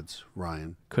gods,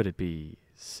 Ryan? Could it be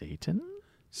Satan?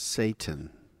 Satan.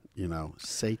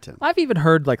 Satan. I've even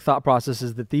heard thought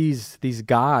processes that these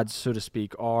gods, so to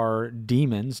speak, are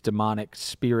demons, demonic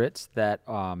spirits that,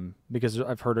 because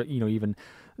I've heard, even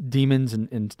demons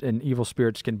and evil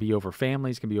spirits can be over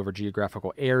families, can be over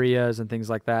geographical areas and things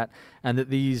like that. And that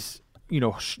these,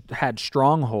 had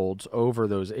strongholds over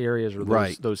those areas or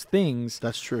those things.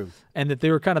 That's true. And that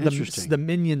they were kind of the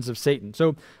minions of Satan.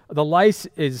 So the lice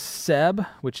is Seb,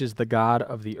 which is the god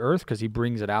of the earth, because he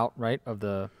brings it out, right, of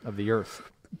the earth.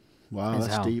 Wow,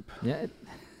 that's deep. Yeah,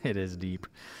 it is deep.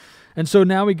 And so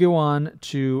now we go on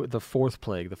to the fourth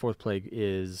plague. The fourth plague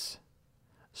is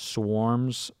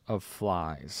swarms of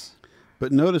flies.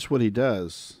 But notice what he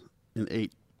does in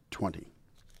 8:20.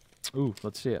 Ooh,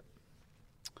 let's see it.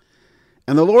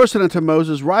 And the Lord said unto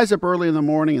Moses, Rise up early in the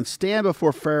morning, and stand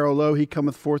before Pharaoh. Lo, he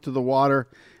cometh forth to the water,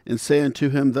 and say unto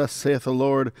him, Thus saith the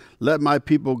Lord, Let my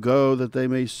people go, that they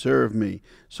may serve me.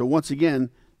 So once again,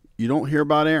 you don't hear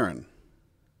about Aaron.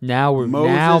 Now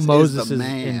Moses is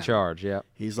in charge. Yeah,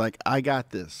 he's like, I got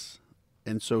this,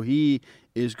 and so he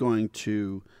is going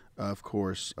to, of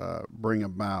course, bring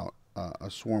about a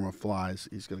swarm of flies.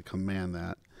 He's going to command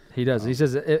that. He does. He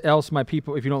says, else my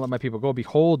people, if you don't let my people go,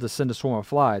 behold, to send a swarm of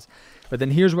flies. But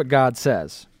then here's what God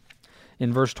says.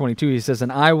 In verse 22, he says,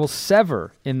 And I will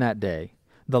sever in that day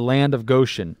the land of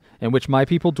Goshen, in which my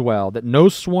people dwell, that no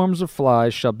swarms of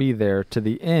flies shall be there, to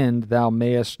the end thou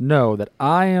mayest know that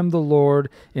I am the Lord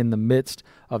in the midst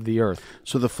of the earth.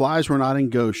 So the flies were not in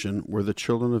Goshen, where the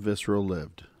children of Israel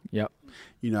lived. Yep.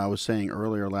 I was saying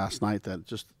earlier last night that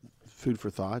just food for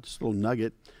thought, just a little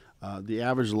nugget. The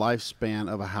average lifespan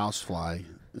of a housefly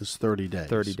is 30 days.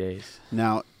 30 days.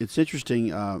 Now, it's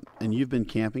interesting, and you've been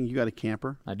camping. You got a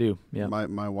camper? I do, yeah.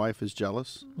 My wife is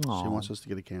jealous. Aww. She wants us to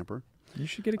get a camper. You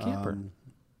should get a camper. And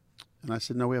I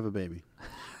said, no, we have a baby.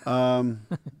 But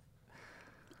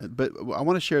I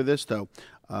want to share this, though.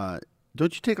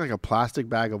 Don't you take a plastic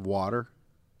bag of water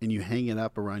and you hang it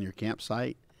up around your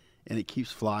campsite, and it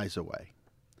keeps flies away?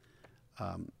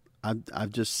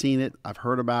 I've just seen it. I've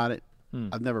heard about it.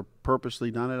 I've never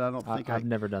purposely done it. I don't think I've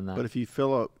never done that. But if you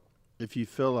fill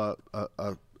a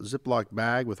Ziploc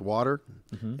bag with water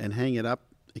and hang it up,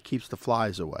 it keeps the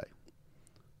flies away.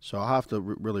 So I'll have to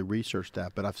really research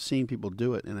that. But I've seen people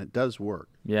do it, and it does work.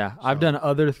 Yeah, I've done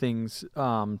other things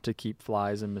to keep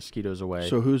flies and mosquitoes away.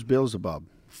 So who's Beelzebub?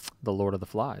 The Lord of the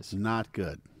Flies. Not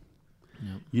good.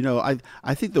 Yep.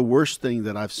 I think the worst thing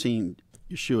that I've seen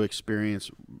Yeshua experience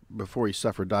before he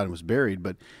suffered, died, and was buried,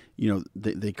 but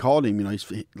they called him,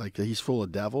 he's full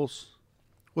of devils.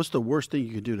 What's the worst thing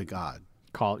you could do to God?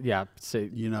 Say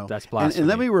that's And blasphemy.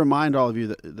 let me remind all of you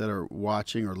that are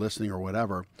watching or listening or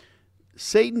whatever,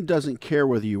 Satan doesn't care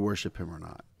whether you worship him or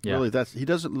not. Yeah. Really,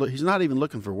 he's not even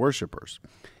looking for worshipers.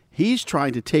 He's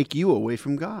trying to take you away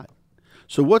from God.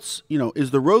 So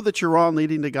is the road that you're on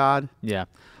leading to God? Yeah.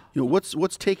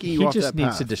 What's taking you off that path? He just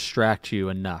needs to distract you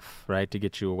enough, right, to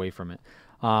get you away from it.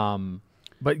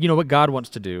 But what God wants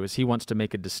to do is he wants to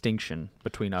make a distinction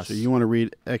between us. So you want to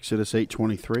read Exodus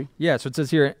 8:23? Yeah, so it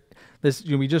says here,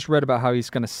 we just read about how he's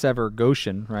going to sever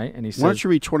Goshen, right? And he says, why don't you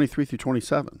read 23 through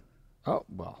 27? Oh,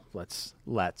 well, let's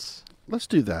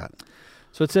do that.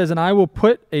 So it says, And I will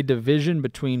put a division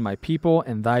between my people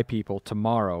and thy people.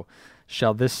 Tomorrow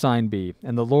shall this sign be.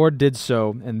 And the Lord did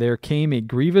so, and there came a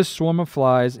grievous swarm of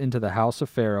flies into the house of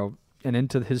Pharaoh, and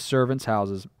into his servants'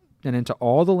 houses, and into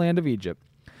all the land of Egypt.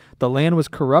 The land was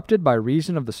corrupted by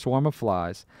reason of the swarm of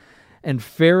flies. And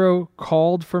Pharaoh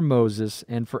called for Moses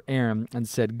and for Aaron, and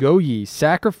said, Go ye,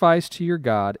 sacrifice to your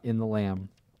God in the land.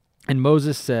 And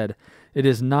Moses said, It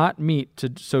is not meet to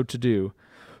do,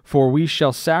 for we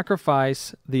shall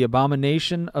sacrifice the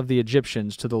abomination of the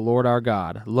Egyptians to the Lord our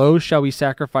God. Lo, shall we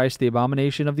sacrifice the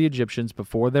abomination of the Egyptians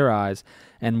before their eyes,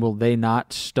 and will they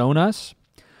not stone us?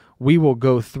 We will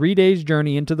go 3 days'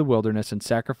 journey into the wilderness and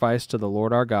sacrifice to the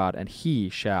Lord our God, and he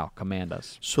shall command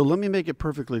us. So let me make it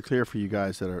perfectly clear for you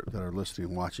guys that are listening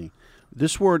and watching.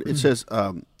 This word, it says,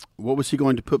 what was he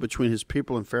going to put between his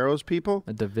people and Pharaoh's people?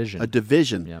 A division. A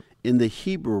division. Yep. In the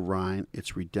Hebrew, Ryan,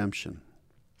 it's redemption.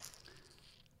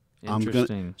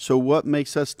 Interesting. So what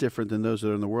makes us different than those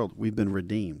that are in the world? We've been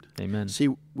redeemed. Amen. See,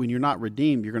 when you're not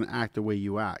redeemed, you're going to act the way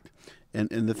you act. And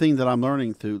the thing that I'm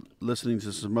learning through listening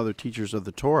to some other teachers of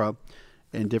the Torah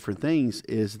and different things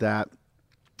is that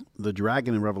the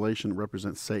dragon in Revelation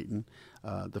represents Satan.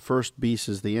 The first beast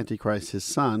is the Antichrist, his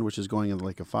son, which is going in the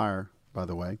lake of fire, by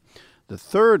the way. The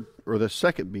third, or the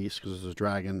second beast, because there's a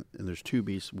dragon and there's two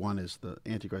beasts. One is the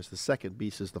Antichrist. The second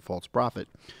beast is the false prophet.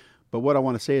 But what I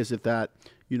want to say is that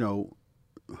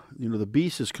the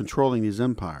beast is controlling these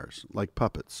empires like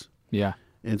puppets. Yeah.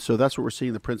 And so that's what we're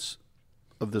seeing the prince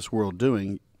of this world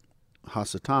doing,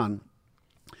 Hasatan.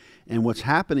 And what's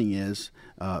happening is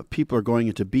people are going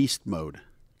into beast mode.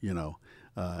 I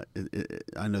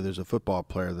know there's a football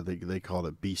player that they called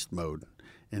it beast mode,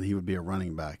 and he would be a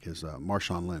running back, is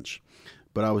Marshawn Lynch.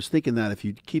 But I was thinking that if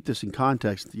you keep this in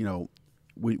context,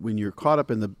 when you're caught up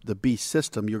in the beast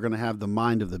system, you're going to have the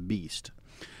mind of the beast.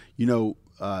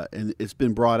 And it's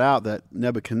been brought out that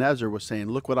Nebuchadnezzar was saying,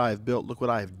 look what I have built, look what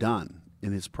I have done,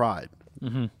 in his pride.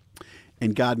 Mm-hmm.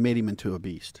 And God made him into a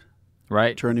beast.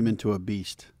 Right. Turned him into a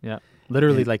beast. Yeah.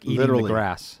 Literally like eating the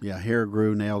grass. Yeah, hair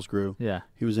grew, nails grew. Yeah.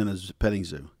 He was in a petting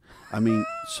zoo. I mean,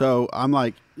 so I'm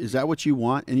like, is that what you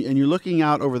want? And you're looking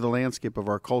out over the landscape of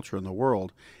our culture and the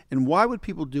world, and why would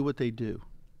people do what they do?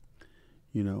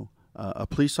 A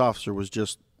police officer was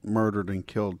just murdered and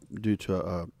killed due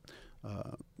to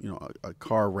a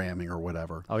car ramming or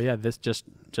whatever. Oh yeah, this just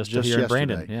here in yesterday.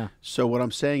 Brandon. Yeah. So what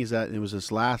I'm saying is that it was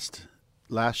his last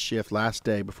shift, last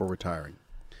day before retiring.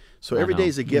 So every day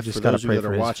is a gift for those of you that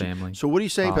are watching. Family. So what are you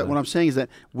saying? But what I'm saying is that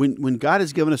when God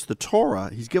has given us the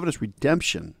Torah, He's given us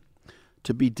redemption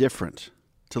to be different,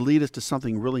 to lead us to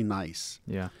something really nice.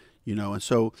 Yeah. And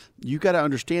so you got to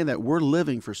understand that we're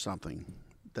living for something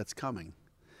that's coming.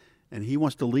 And He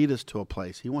wants to lead us to a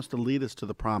place. He wants to lead us to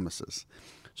the promises.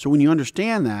 So when you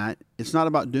understand that, it's not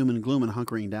about doom and gloom and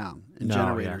hunkering down and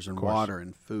generators and water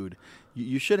and food.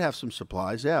 You should have some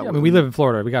supplies. Yeah. I mean, we live in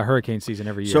Florida. We got hurricane season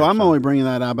every year. So I'm only bringing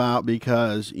that about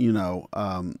because,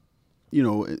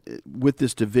 with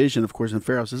this division, of course, and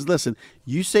Pharaoh says, listen,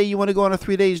 you say you want to go on a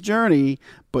 3 days journey,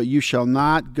 but you shall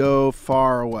not go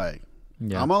far away.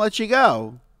 Yeah. I'm going to let you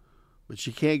go, but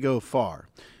you can't go far.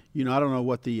 I don't know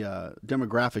what the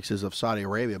demographics is of Saudi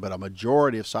Arabia, but a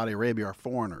majority of Saudi Arabia are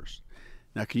foreigners.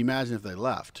 Now, can you imagine if they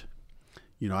left?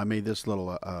 I made this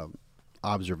little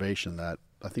observation that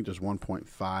I think there's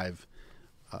 1.5,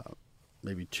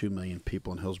 maybe 2 million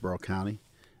people in Hillsborough County.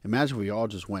 Imagine if we all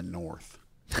just went north.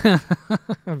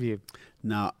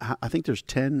 Now, I think there's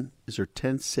 10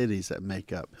 cities that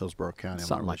make up Hillsborough County? I'm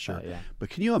Something not like sure. that, yeah.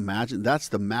 But can you imagine? That's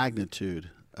the magnitude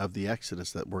of the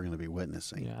Exodus that we're going to be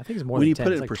witnessing. Yeah, I think it's more than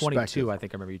 10. It's like 22, I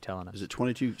think I remember you telling us. Is it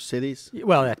 22 cities?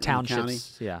 Well, yeah,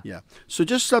 townships. Yeah. Yeah. So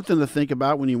just something to think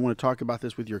about when you want to talk about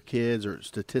this with your kids or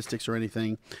statistics or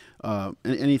anything.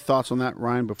 Any thoughts on that,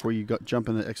 Ryan, before you jump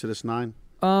into Exodus 9?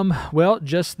 Well,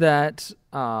 just that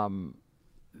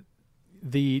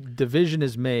the division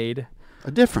is made.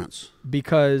 A difference.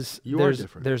 Because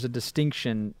different. There's a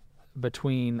distinction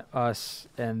between us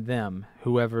and them,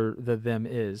 whoever the them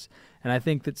is. And I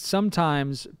think that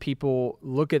sometimes people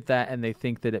look at that and they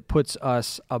think that it puts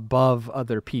us above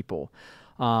other people.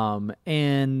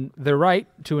 And they're right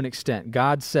to an extent.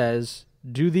 God says,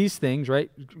 do these things, right?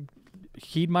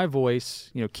 Heed my voice,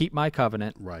 keep my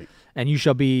covenant. Right. And you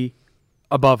shall be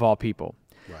above all people.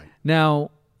 Right.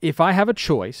 Now, if I have a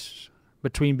choice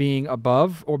between being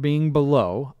above or being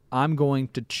below, I'm going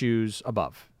to choose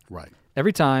above. Right.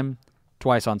 Every time,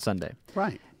 twice on Sunday.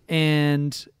 Right.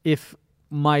 And if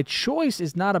my choice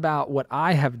is not about what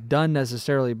I have done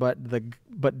necessarily,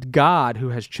 but God who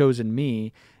has chosen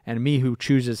me and me who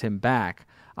chooses Him back,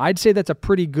 I'd say that's a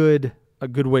good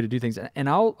way to do things. And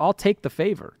I'll take the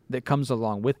favor that comes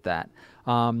along with that,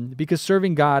 because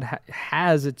serving God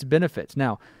has its benefits.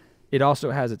 Now, it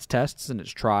also has its tests and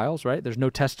its trials, right? There's no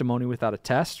testimony without a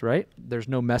test, right? There's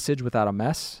no message without a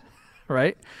mess,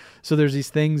 right? So there's these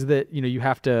things that, you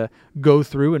have to go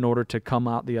through in order to come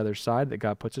out the other side that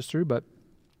God puts us through. But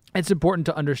it's important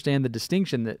to understand the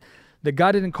distinction that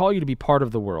God didn't call you to be part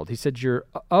of the world. He said you're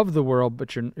of the world,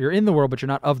 but you're in the world, but you're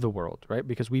not of the world, right?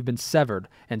 Because we've been severed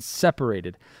and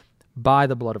separated by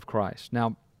the blood of Christ.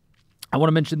 Now, I want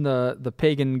to mention the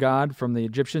pagan god from the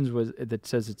Egyptians that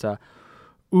says it's a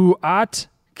Uat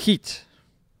Kit,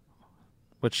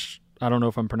 which I don't know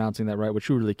if I'm pronouncing that right, which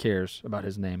who really cares about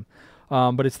his name?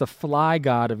 But it's the fly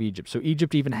god of Egypt. So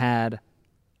Egypt even had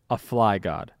a fly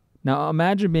god. Now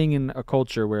imagine being in a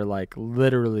culture where like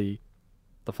literally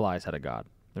the flies had a god.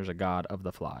 There's a god of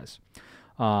the flies.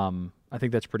 I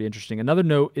think that's pretty interesting. Another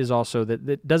note is also that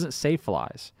it doesn't say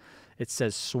flies. It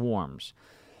says swarms.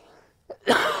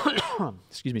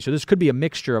 Excuse me. So this could be a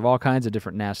mixture of all kinds of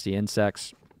different nasty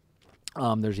insects.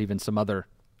 There's even some other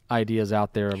ideas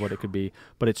out there of what it could be,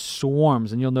 but it's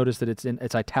swarms, and you'll notice that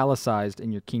it's italicized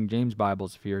in your King James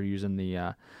Bibles if you're using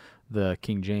the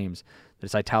King James. That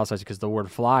it's italicized because the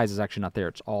word flies is actually not there.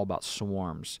 It's all about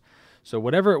swarms. So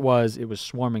whatever it was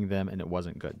swarming them, and it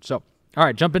wasn't good. So, all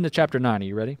right, jump into chapter 9. Are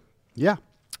you ready? Yeah.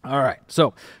 All right.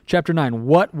 So, chapter 9,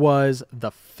 what was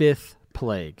the fifth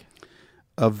plague?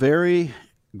 A very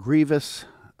grievous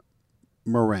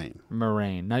murrain.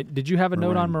 Murrain. Now, did you have a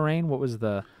note on murrain? What was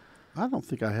the... I don't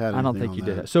think I had. I don't think you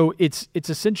did. So it's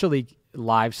essentially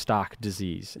livestock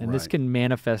disease, and this can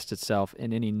manifest itself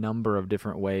in any number of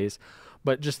different ways.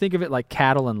 But just think of it like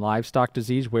cattle and livestock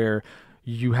disease, where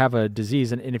you have a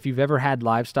disease, and if you've ever had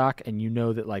livestock and you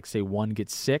know that, like, say one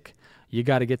gets sick, you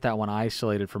got to get that one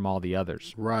isolated from all the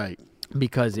others. Right.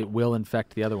 Because it will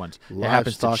infect the other ones. Livestock it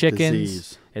happens to chickens.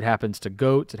 Disease. It happens to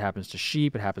goats. It happens to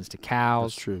sheep. It happens to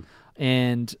cows. That's true.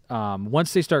 And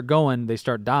once they start going, they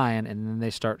start dying, and then they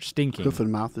start stinking. Hoof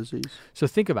and mouth disease. So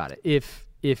think about it.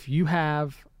 If you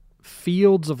have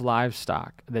fields of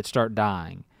livestock that start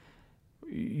dying,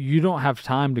 you don't have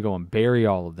time to go and bury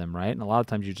all of them, right? And a lot of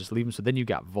times you just leave them. So then you've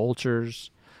got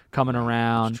vultures coming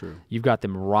around. That's true. You've got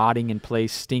them rotting in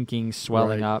place, stinking,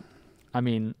 swelling up. I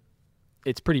mean,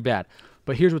 it's pretty bad.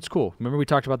 But here's what's cool. Remember we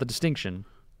talked about the distinction.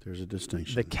 There's a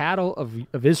distinction. The cattle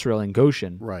of Israel in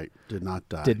Goshen did not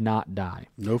die. Did not die.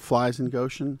 No flies in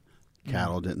Goshen.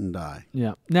 Cattle didn't die.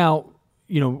 Yeah. Now,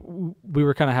 we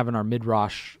were kind of having our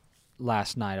midrash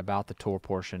last night about the Torah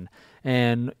portion.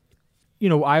 And,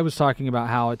 I was talking about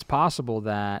how it's possible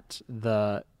that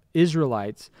the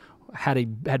Israelites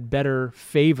had better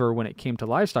favor when it came to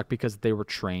livestock because they were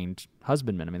trained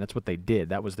husbandmen. I mean, that's what they did.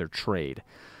 That was their trade.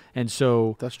 And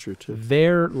so that's true too.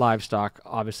 Their livestock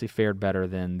obviously fared better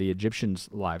than the Egyptians'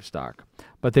 livestock,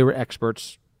 but they were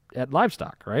experts at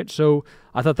livestock, right? So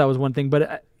I thought that was one thing.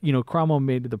 But, Cromwell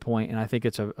made the point, and I think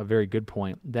it's a very good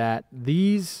point, that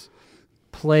these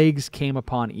plagues came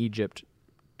upon Egypt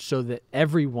so that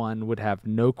everyone would have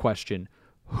no question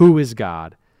who is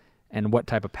God and what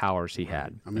type of powers he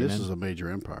had. I mean, This is a major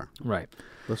empire. Right.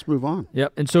 Let's move on.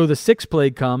 Yep. And so the sixth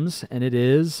plague comes, and it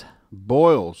is...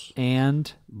 boils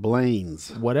and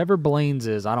blains. Whatever blains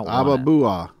is, I don't want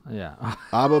Ababua. it. Yeah.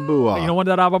 Ababua. You don't want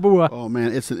that ababua. Oh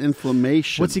man, it's an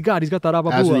inflammation. What's he got? He's got that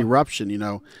ababua. Has an eruption.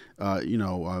 I got a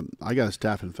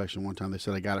staph infection one time. They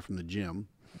said I got it from the gym,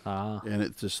 and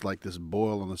it's just like this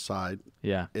boil on the side.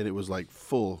 Yeah. And it was like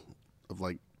full of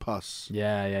like pus.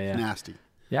 Yeah. Nasty.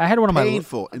 Yeah, I had one on my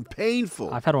painful.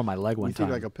 I've had one on my leg one you time.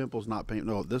 think like a pimple's not pain?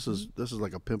 No, this is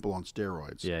like a pimple on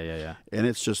steroids. Yeah. And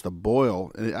it's just a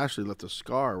boil, and it actually left a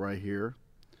scar right here.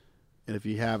 And if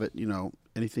you have it,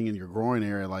 anything in your groin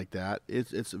area like that,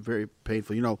 it's very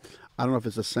painful. I don't know if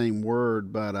it's the same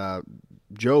word, but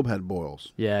Job had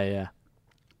boils. Yeah.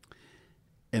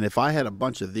 And if I had a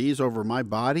bunch of these over my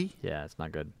body, yeah, it's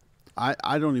not good.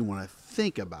 I don't even want to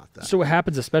think about that. So what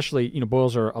happens, especially,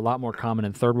 boils are a lot more common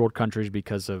in third world countries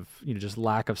because of, just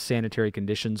lack of sanitary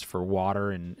conditions for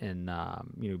water and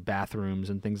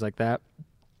bathrooms and things like that.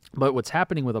 But what's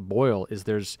happening with a boil is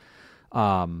there's,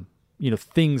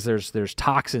 there's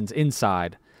toxins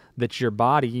inside that your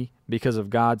body, because of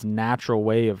God's natural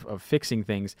way of fixing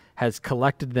things, has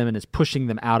collected them and is pushing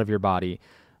them out of your body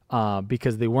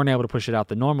because they weren't able to push it out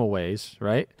the normal ways,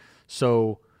 right?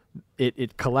 So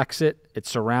it collects it, it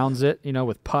surrounds it,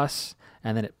 with pus,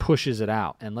 and then it pushes it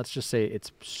out. And let's just say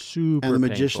it's super And the painful.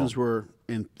 magicians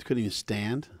couldn't even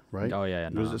stand, right? Oh, yeah.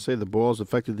 What does it say? The boils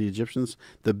affected the Egyptians,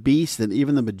 the beasts, and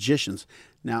even the magicians.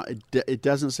 Now, it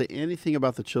doesn't say anything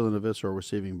about the children of Israel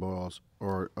receiving boils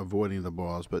or avoiding the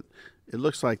boils, but it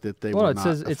looks like that they were not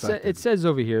affected. It says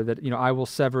over here that, I will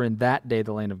sever in that day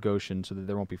the land of Goshen so that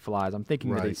there won't be flies. I'm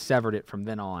thinking that they severed it from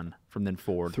then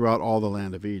forward. Throughout all the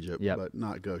land of Egypt, Yep. but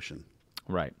not Goshen.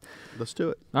 Right. Let's do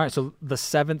it. All right, so the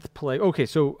seventh plague. Okay,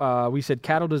 so we said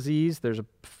cattle disease. There's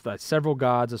several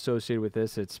gods associated with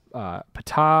this. It's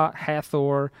Ptah,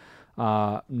 Hathor,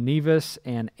 Nevis,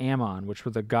 and Ammon, which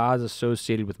were the gods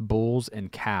associated with bulls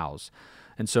and cows.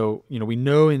 And so, we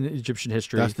know in Egyptian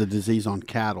history... That's the disease on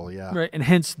cattle, yeah. Right, and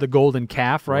hence the golden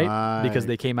calf, right? Because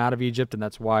they came out of Egypt, and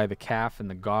that's why the calf and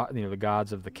the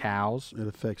gods of the cows. It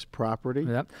affects property.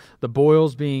 Yep. The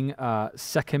boils being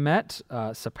Sechemet,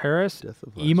 Saparis,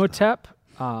 Emotep,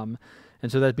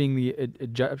 And so that being the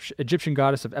Egyptian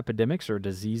goddess of epidemics or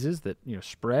diseases that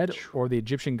spread, or the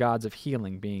Egyptian gods of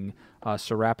healing, being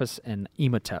Serapis and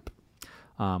Imhotep,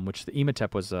 which the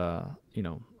Imhotep was one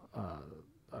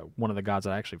of the gods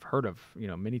that I actually have heard of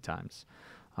many times,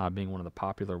 being one of the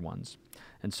popular ones.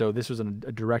 And so this was a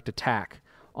direct attack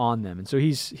on them. And so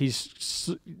he's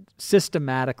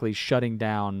systematically shutting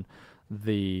down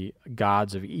the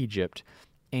gods of Egypt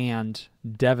and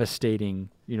devastating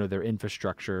their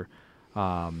infrastructure,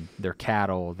 their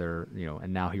cattle, their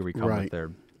and now here we come with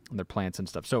their plants and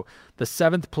stuff. So the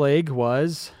seventh plague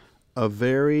was a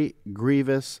very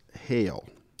grievous hail.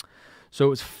 So it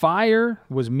was fire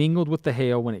was mingled with the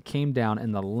hail when it came down,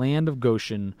 and the land of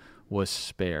Goshen was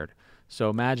spared. So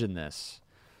imagine this.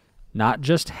 Not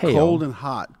just hail. Cold and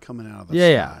hot coming out of the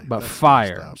sky. But that's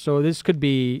fire. So this could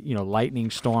be, lightning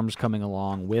storms coming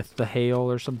along with the hail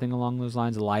or something along those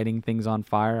lines, lighting things on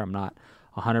fire. I'm not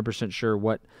 100% sure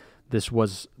what this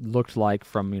looked like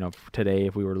from, today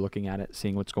if we were looking at it,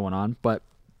 seeing what's going on. But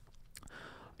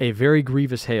a very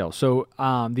grievous hail. So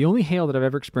the only hail that I've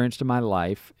ever experienced in my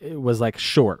life, it was like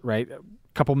short, right? A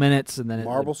couple minutes and then it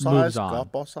moves on.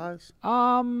 Golf ball size?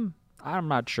 I'm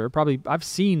not sure. Probably I've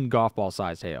seen golf ball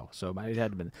sized hail, so it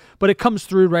had been. But it comes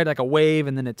through, right, like a wave,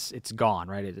 and then it's gone,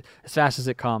 right? As fast as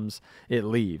it comes, it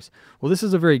leaves. Well, this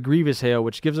is a very grievous hail,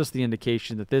 which gives us the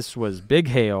indication that this was big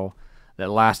hail that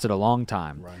lasted a long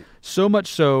time. Right. So much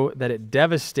so that it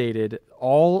devastated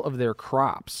all of their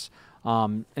crops.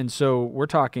 And so we're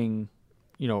talking,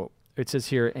 it says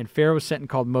here, and Pharaoh sent and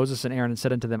called Moses and Aaron and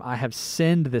said unto them, I have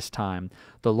sinned this time.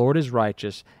 The Lord is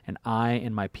righteous, and I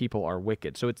and my people are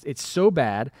wicked. So it's so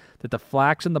bad that the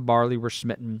flax and the barley were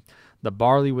smitten. The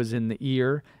barley was in the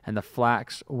ear, and the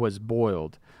flax was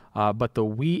boiled. But the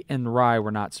wheat and rye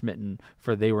were not smitten,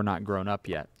 for they were not grown up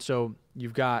yet. So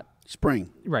you've got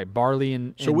spring, right? Barley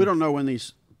and so we don't know when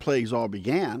these plagues all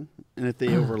began, and if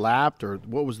they overlapped, or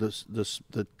what was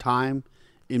the time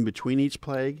in between each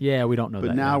plague. Yeah, we don't know that.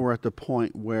 But now now we're at the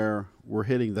point where we're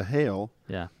hitting the hail.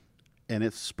 Yeah. And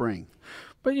it's spring.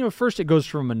 But, first it goes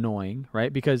from annoying,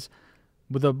 right? Because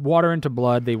with the water into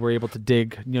blood, they were able to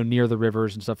dig, near the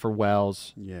rivers and stuff for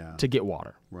wells to get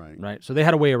water. Right. So they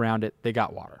had a way around it. They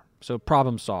got water. So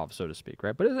problem solved, so to speak,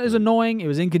 right? But it was annoying. It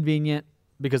was inconvenient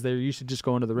because they used to just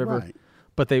go into the river. Right.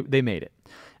 But they made it.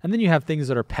 And then you have things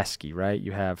that are pesky, right?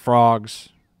 You have frogs,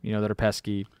 that are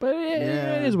pesky, but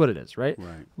it is what it is, right?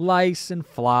 Right. Lice and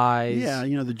flies. Yeah,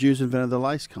 the Jews invented the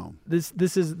lice comb.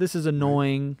 This is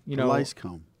annoying, the lice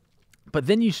comb. But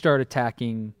then you start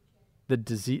attacking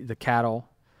the cattle,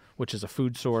 which is a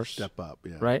food source. Step up,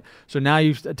 yeah. Right? So now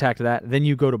you've attacked that. Then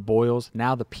you go to boils.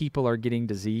 Now the people are getting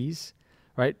disease,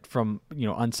 right? From,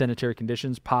 unsanitary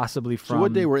conditions, possibly from... So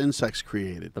what day were insects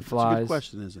created? The flies. That's a good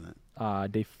question, isn't it?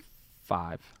 Day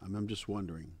 5. I'm just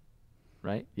wondering.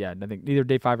 Right? Yeah, I think either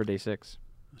day 5 or day 6.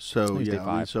 So, day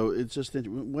 5. So it's just...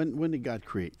 When did God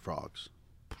create frogs?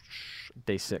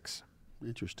 Day 6.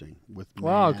 Interesting.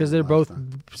 Wow, because they're both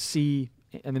sea...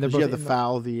 I mean, they're both... You have the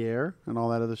fowl of the air and all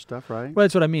that other stuff, right? Well,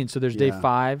 that's what I mean. So there's day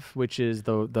 5, which is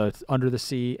the under the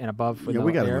sea and above the air. Yeah,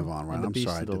 we got to move on, right? I'm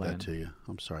sorry I did land. that to you.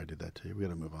 I'm sorry I did that to you. We got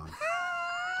to move on.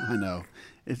 I know.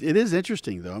 It is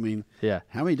interesting, though. I mean,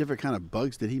 how many different kind of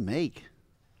bugs did he make?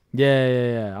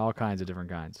 Yeah. All kinds of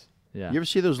different kinds. Yeah. You ever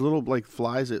see those little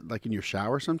flies that in your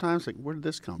shower sometimes? Like, where did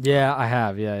this come from? Yeah, I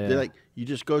have. Yeah. They're you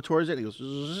just go towards it and it goes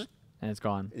zzz, and it's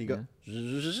gone. And you go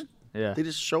zzz, yeah. They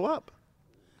just show up.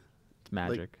 It's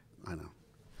magic. I know.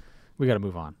 We got to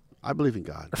move on. I believe in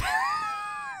God.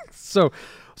 So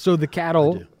the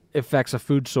cattle affects a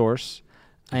food source,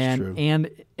 and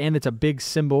it's a big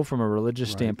symbol from a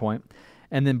religious standpoint.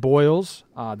 And then boils,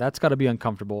 that's got to be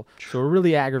uncomfortable. So we're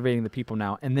really aggravating the people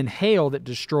now. And then hail that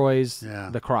destroys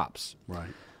the crops. Right.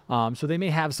 So they may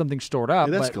have something stored up.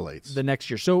 It escalates. The next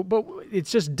year. But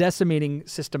it's just decimating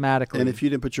systematically. And if you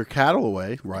didn't put your cattle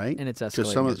away, right? And it's escalating.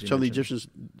 Because some of the Egyptians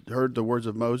heard the words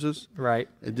of Moses. Right.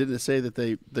 And didn't it say that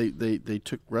they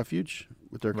took refuge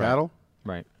with their cattle?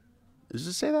 Right. Does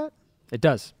it say that? It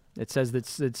does. It says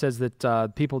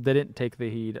that people didn't take the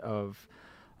heed of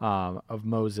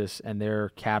Moses, and their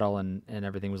cattle and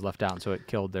everything was left out, and so it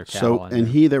killed their cattle. And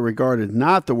he that regarded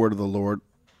not the word of the Lord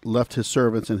left his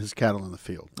servants and his cattle in the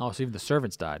field. Oh, so even the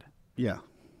servants died. Yeah.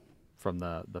 From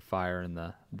the fire and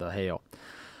the hail.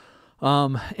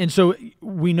 And so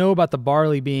we know about the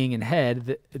barley being in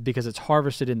head because it's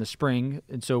harvested in the spring,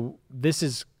 and so this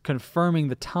is confirming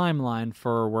the timeline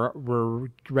for we're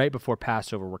right before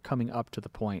Passover. We're coming up to the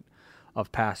point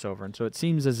of Passover, and so it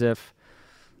seems as if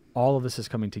all of this is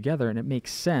coming together, and it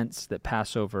makes sense that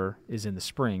Passover is in the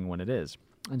spring when it is.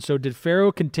 And so did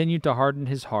Pharaoh continue to harden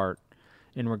his heart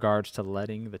in regards to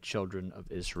letting the children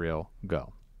of Israel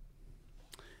go.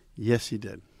 Yes, he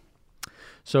did.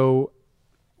 So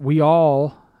we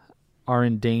all are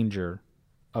in danger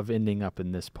of ending up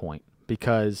in this point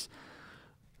because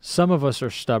some of us are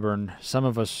stubborn, some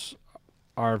of us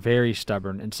are very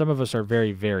stubborn, and some of us are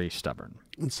very, very stubborn.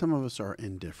 And some of us are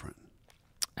indifferent.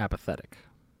 Apathetic.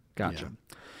 Gotcha.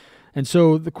 Yeah. And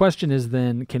so the question is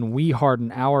then, can we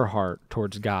harden our heart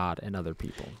towards God and other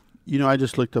people? You know, I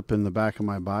just looked up in the back of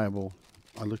my Bible,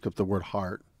 I looked up the word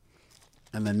heart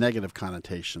and the negative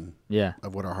connotation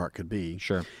of what our heart could be.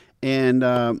 Sure. And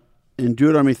in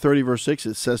Deuteronomy 30, verse 6,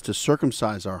 it says to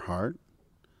circumcise our heart.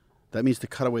 That means to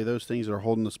cut away those things that are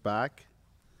holding us back,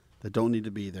 that don't need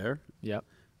to be there. Yep.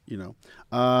 You know,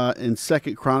 in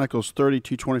 2 Chronicles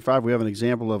 32:25, we have an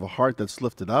example of a heart that's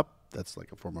lifted up. That's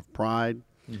like a form of pride.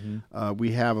 Mm-hmm.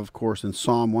 We have, of course, in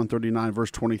Psalm 139,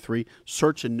 verse 23,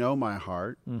 search and know my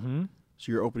heart. Mm-hmm.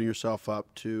 So you're opening yourself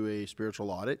up to a spiritual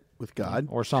audit with God.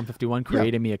 Or Psalm 51,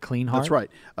 create in me a clean heart. That's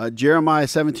right. Jeremiah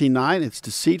 17:9, it's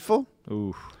deceitful.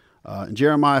 Ooh. In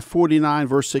Jeremiah 49,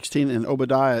 verse 16, and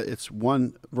Obadiah, it's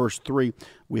 1, verse 3,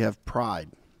 we have pride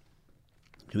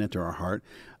can enter our heart.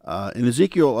 In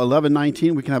Ezekiel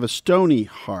 11:19, we can have a stony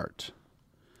heart.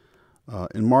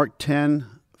 In Mark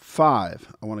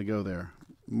 10:5, I want to go there.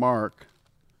 Mark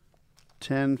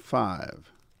 10:5.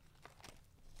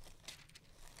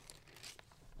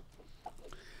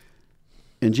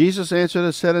 And Jesus answered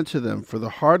and said unto them, for the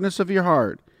hardness of your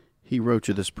heart, he wrote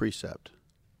you this precept.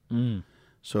 Mm.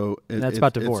 So that's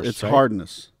about divorce. It's right?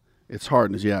 hardness. It's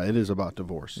hardness. Yeah, it is about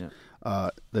divorce. Yeah.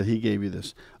 That he gave you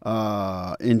this.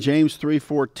 In James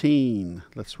 3:14,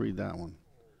 let's read that one.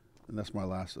 And that's my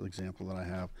last example that I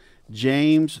have.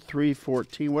 James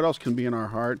 3:14. What else can be in our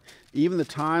heart? Even the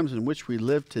times in which we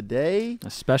live today.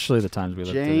 Especially the times we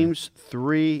live today. James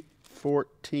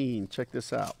 3:14. Check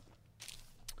this out.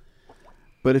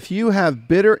 But if you have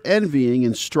bitter envying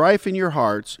and strife in your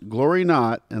hearts, glory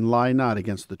not and lie not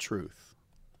against the truth.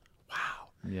 Wow.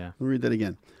 Yeah. Let me read that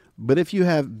again. But if you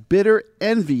have bitter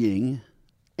envying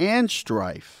and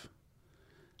strife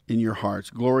in your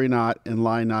hearts, glory not and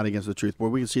lie not against the truth. Boy,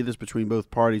 we can see this between both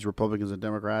parties, Republicans and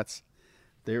Democrats.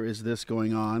 There is this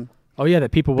going on. Oh, yeah,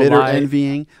 that people will bitter lie.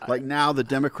 envying. Like now the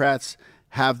Democrats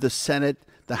have the Senate,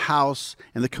 the House,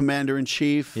 and the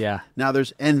commander-in-chief. Yeah. Now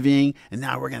there's envying, and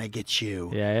now we're going to get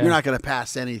you. Yeah. You're not going to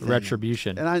pass anything.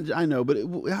 Retribution. And I know, but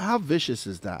how vicious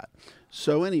is that?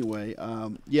 So anyway,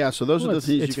 so those are the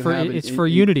things you can have. It's for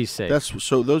unity's sake.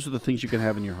 So those are the things you can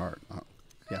have in your heart.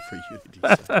 For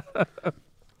unity's sake.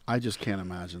 I just can't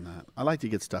imagine that. I like to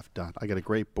get stuff done. I got a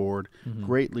great board,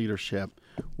 great leadership.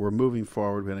 We're moving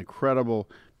forward. We had an incredible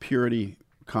Purity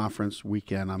Conference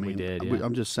weekend. I mean, we did, yeah.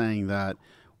 I'm just saying that,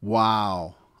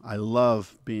 wow, I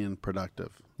love being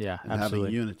productive. Yeah, and absolutely.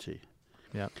 having unity.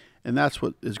 Yeah. And that's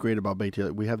what is great about Beit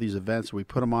Hillel. We have these events, we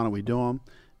put them on and we do them,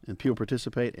 and people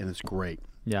participate, and it's great.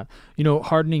 Yeah. You know,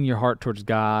 hardening your heart towards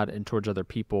God and towards other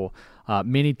people,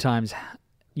 many times,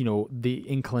 you know, the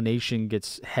inclination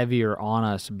gets heavier on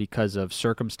us because of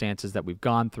circumstances that we've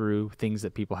gone through, things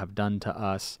that people have done to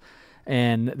us.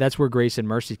 And that's where grace and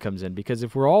mercy comes in, because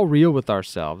if we're all real with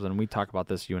ourselves, and we talk about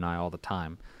this, you and I, all the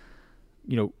time,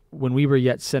 you know, when we were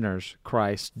yet sinners,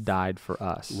 Christ died for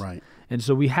us. Right. And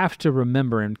so we have to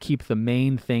remember and keep the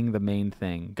main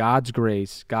thing, God's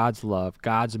grace, God's love,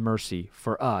 God's mercy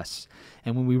for us.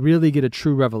 And when we really get a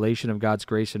true revelation of God's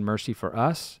grace and mercy for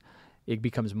us, it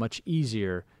becomes much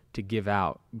easier to give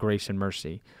out grace and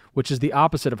mercy, which is the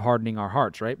opposite of hardening our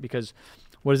hearts, right? Because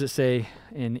what does it say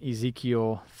in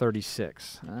Ezekiel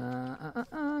 36?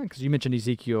 Because you mentioned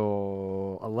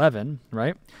Ezekiel 11,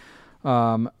 right?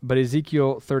 But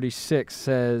Ezekiel 36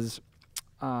 says,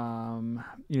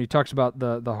 he talks about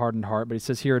the hardened heart, but he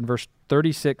says here in verse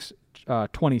 36,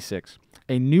 26,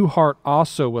 a new heart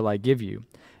also will I give you,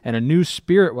 and a new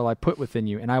spirit will I put within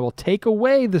you, and I will take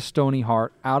away the stony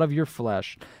heart out of your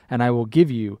flesh, and I will give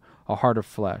you a heart of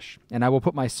flesh. And I will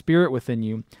put my spirit within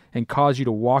you and cause you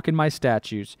to walk in my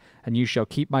statutes, and you shall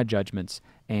keep my judgments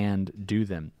and do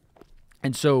them.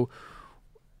 And so,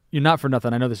 you're not for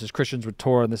nothing. I know this is Christians with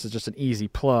Torah, and this is just an easy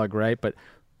plug, right? But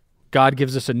God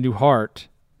gives us a new heart,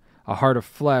 a heart of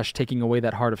flesh, taking away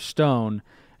that heart of stone.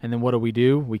 And then what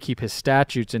do? We keep his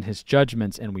statutes and his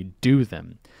judgments, and we do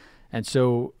them. And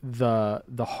so the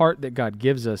heart that God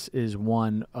gives us is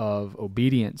one of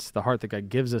obedience. The heart that God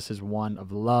gives us is one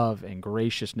of love and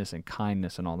graciousness and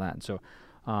kindness and all that. And so,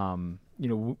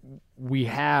 we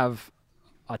have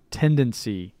a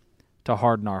tendency to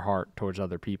harden our heart towards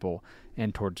other people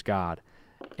and towards God.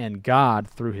 And God,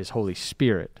 through his Holy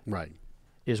Spirit, right,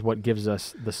 is what gives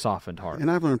us the softened heart.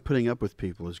 And I've learned putting up with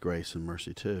people is grace and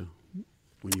mercy too.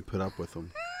 when you put up with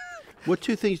them. What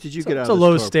 2 things did you get out It's of a this low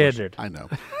Torah portion? standard. I know.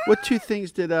 What 2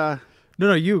 things did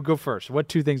No, you go first. What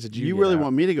 2 things did you you get really out?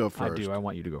 want me to go first? I do. I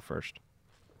want you to go first.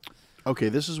 Okay,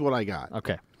 this is what I got.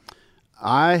 Okay.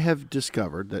 I have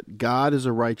discovered that God is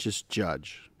a righteous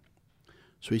judge.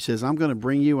 So he says, I'm going to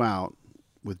bring you out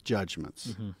with judgments.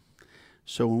 Mm-hmm.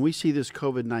 So when we see this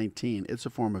COVID-19, it's a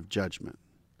form of judgment.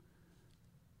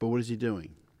 But what is he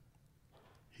doing?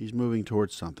 He's moving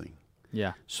towards something.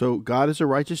 Yeah. So God is a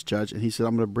righteous judge, and he said,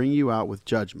 I'm going to bring you out with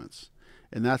judgments.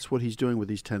 And that's what he's doing with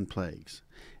these 10 plagues.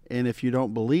 And if you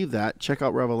don't believe that, check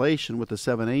out Revelation with the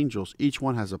 7 angels. Each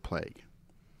one has a plague.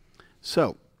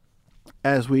 So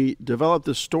as we develop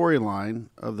the storyline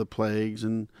of the plagues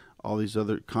and all these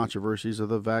other controversies of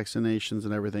the vaccinations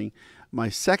and everything, my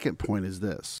second point is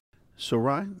this. So,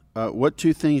 Ryan, what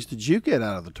 2 things did you get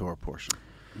out of the Torah portion?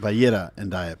 Vayera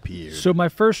and Diapir. So my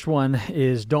first one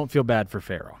is don't feel bad for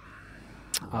Pharaoh.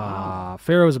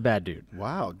 Pharaoh's a bad dude.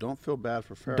 Wow, don't feel bad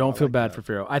for Pharaoh. Don't feel bad for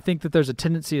Pharaoh. I think that there's a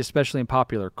tendency, especially in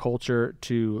popular culture,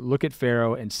 to look at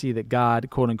Pharaoh and see that God,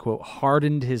 quote unquote,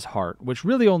 hardened his heart, which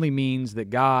really only means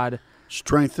that God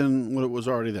Strengthen what was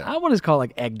already there. I want to call it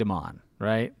like egged him on,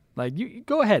 right? Like you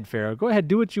go ahead, Pharaoh. Go ahead,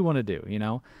 do what you want to do, you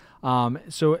know?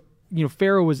 So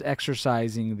Pharaoh was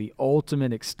exercising the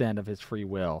ultimate extent of his free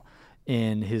will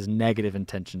in his negative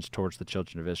intentions towards the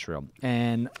children of Israel.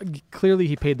 And clearly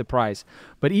he paid the price.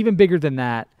 But even bigger than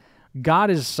that, God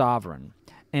is sovereign.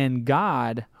 And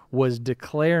God was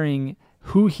declaring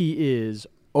who he is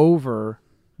over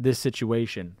this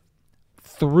situation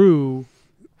through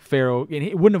Pharaoh. And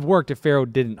it wouldn't have worked if Pharaoh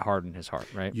didn't harden his heart,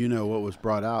 right? You know what was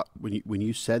brought out when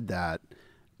you said that,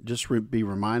 just be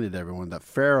reminded, everyone, that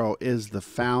Pharaoh is the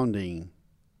founding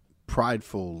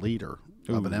prideful leader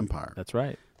of an empire. That's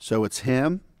right. So it's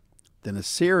him, then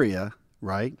Assyria,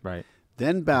 right? Right.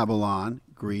 Then Babylon,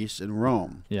 Greece, and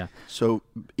Rome. Yeah. So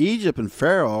Egypt and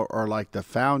Pharaoh are like the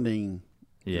founding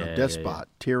despot, yeah.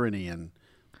 tyranny, and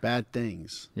bad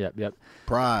things. Yep.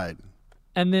 Pride.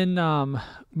 And then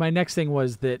my next thing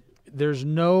was that there's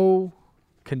no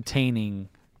containing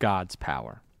God's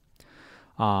power.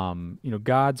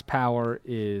 God's power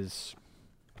is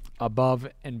above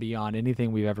and beyond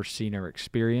anything we've ever seen or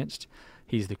experienced.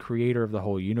 He's the creator of the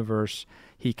whole universe.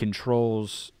 He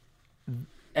controls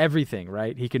everything,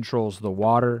 right? He controls the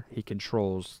water. He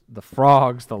controls the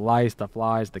frogs, the lice, the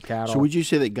flies, the cattle. So would you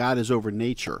say that God is over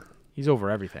nature? He's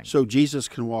over everything. So Jesus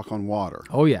can walk on water.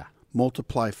 Oh, yeah.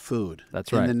 Multiply food.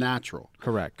 That's right. In the natural.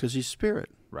 Correct. Because he's spirit.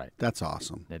 Right. That's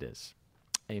awesome. It is.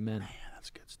 Amen. Man, that's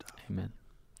good stuff. Amen.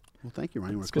 Well, thank you,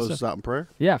 Ryan. You want That's to close good us out in prayer?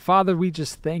 Yeah, Father, we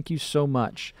just thank you so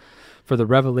much for the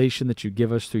revelation that you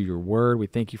give us through your word. We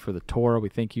thank you for the Torah. We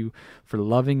thank you for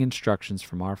loving instructions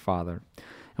from our Father.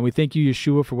 And we thank you,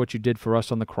 Yeshua, for what you did for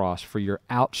us on the cross, for your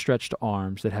outstretched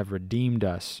arms that have redeemed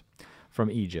us from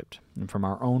Egypt and from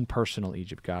our own personal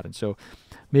Egypt, God. And so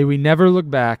may we never look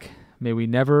back. May we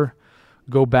never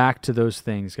go back to those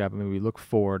things, God, but may we look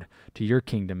forward to your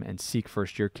kingdom and seek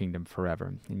first your kingdom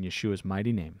forever. In Yeshua's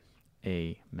mighty name,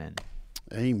 amen.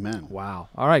 Amen. Wow.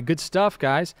 All right, good stuff,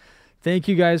 guys. Thank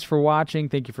you guys for watching.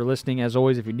 Thank you for listening. As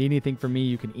always, if you need anything from me,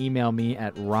 you can email me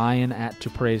at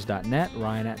ryan@topraise.net,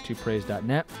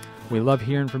 ryan@topraise.net. We love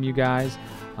hearing from you guys.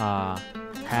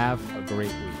 Have a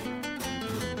great week.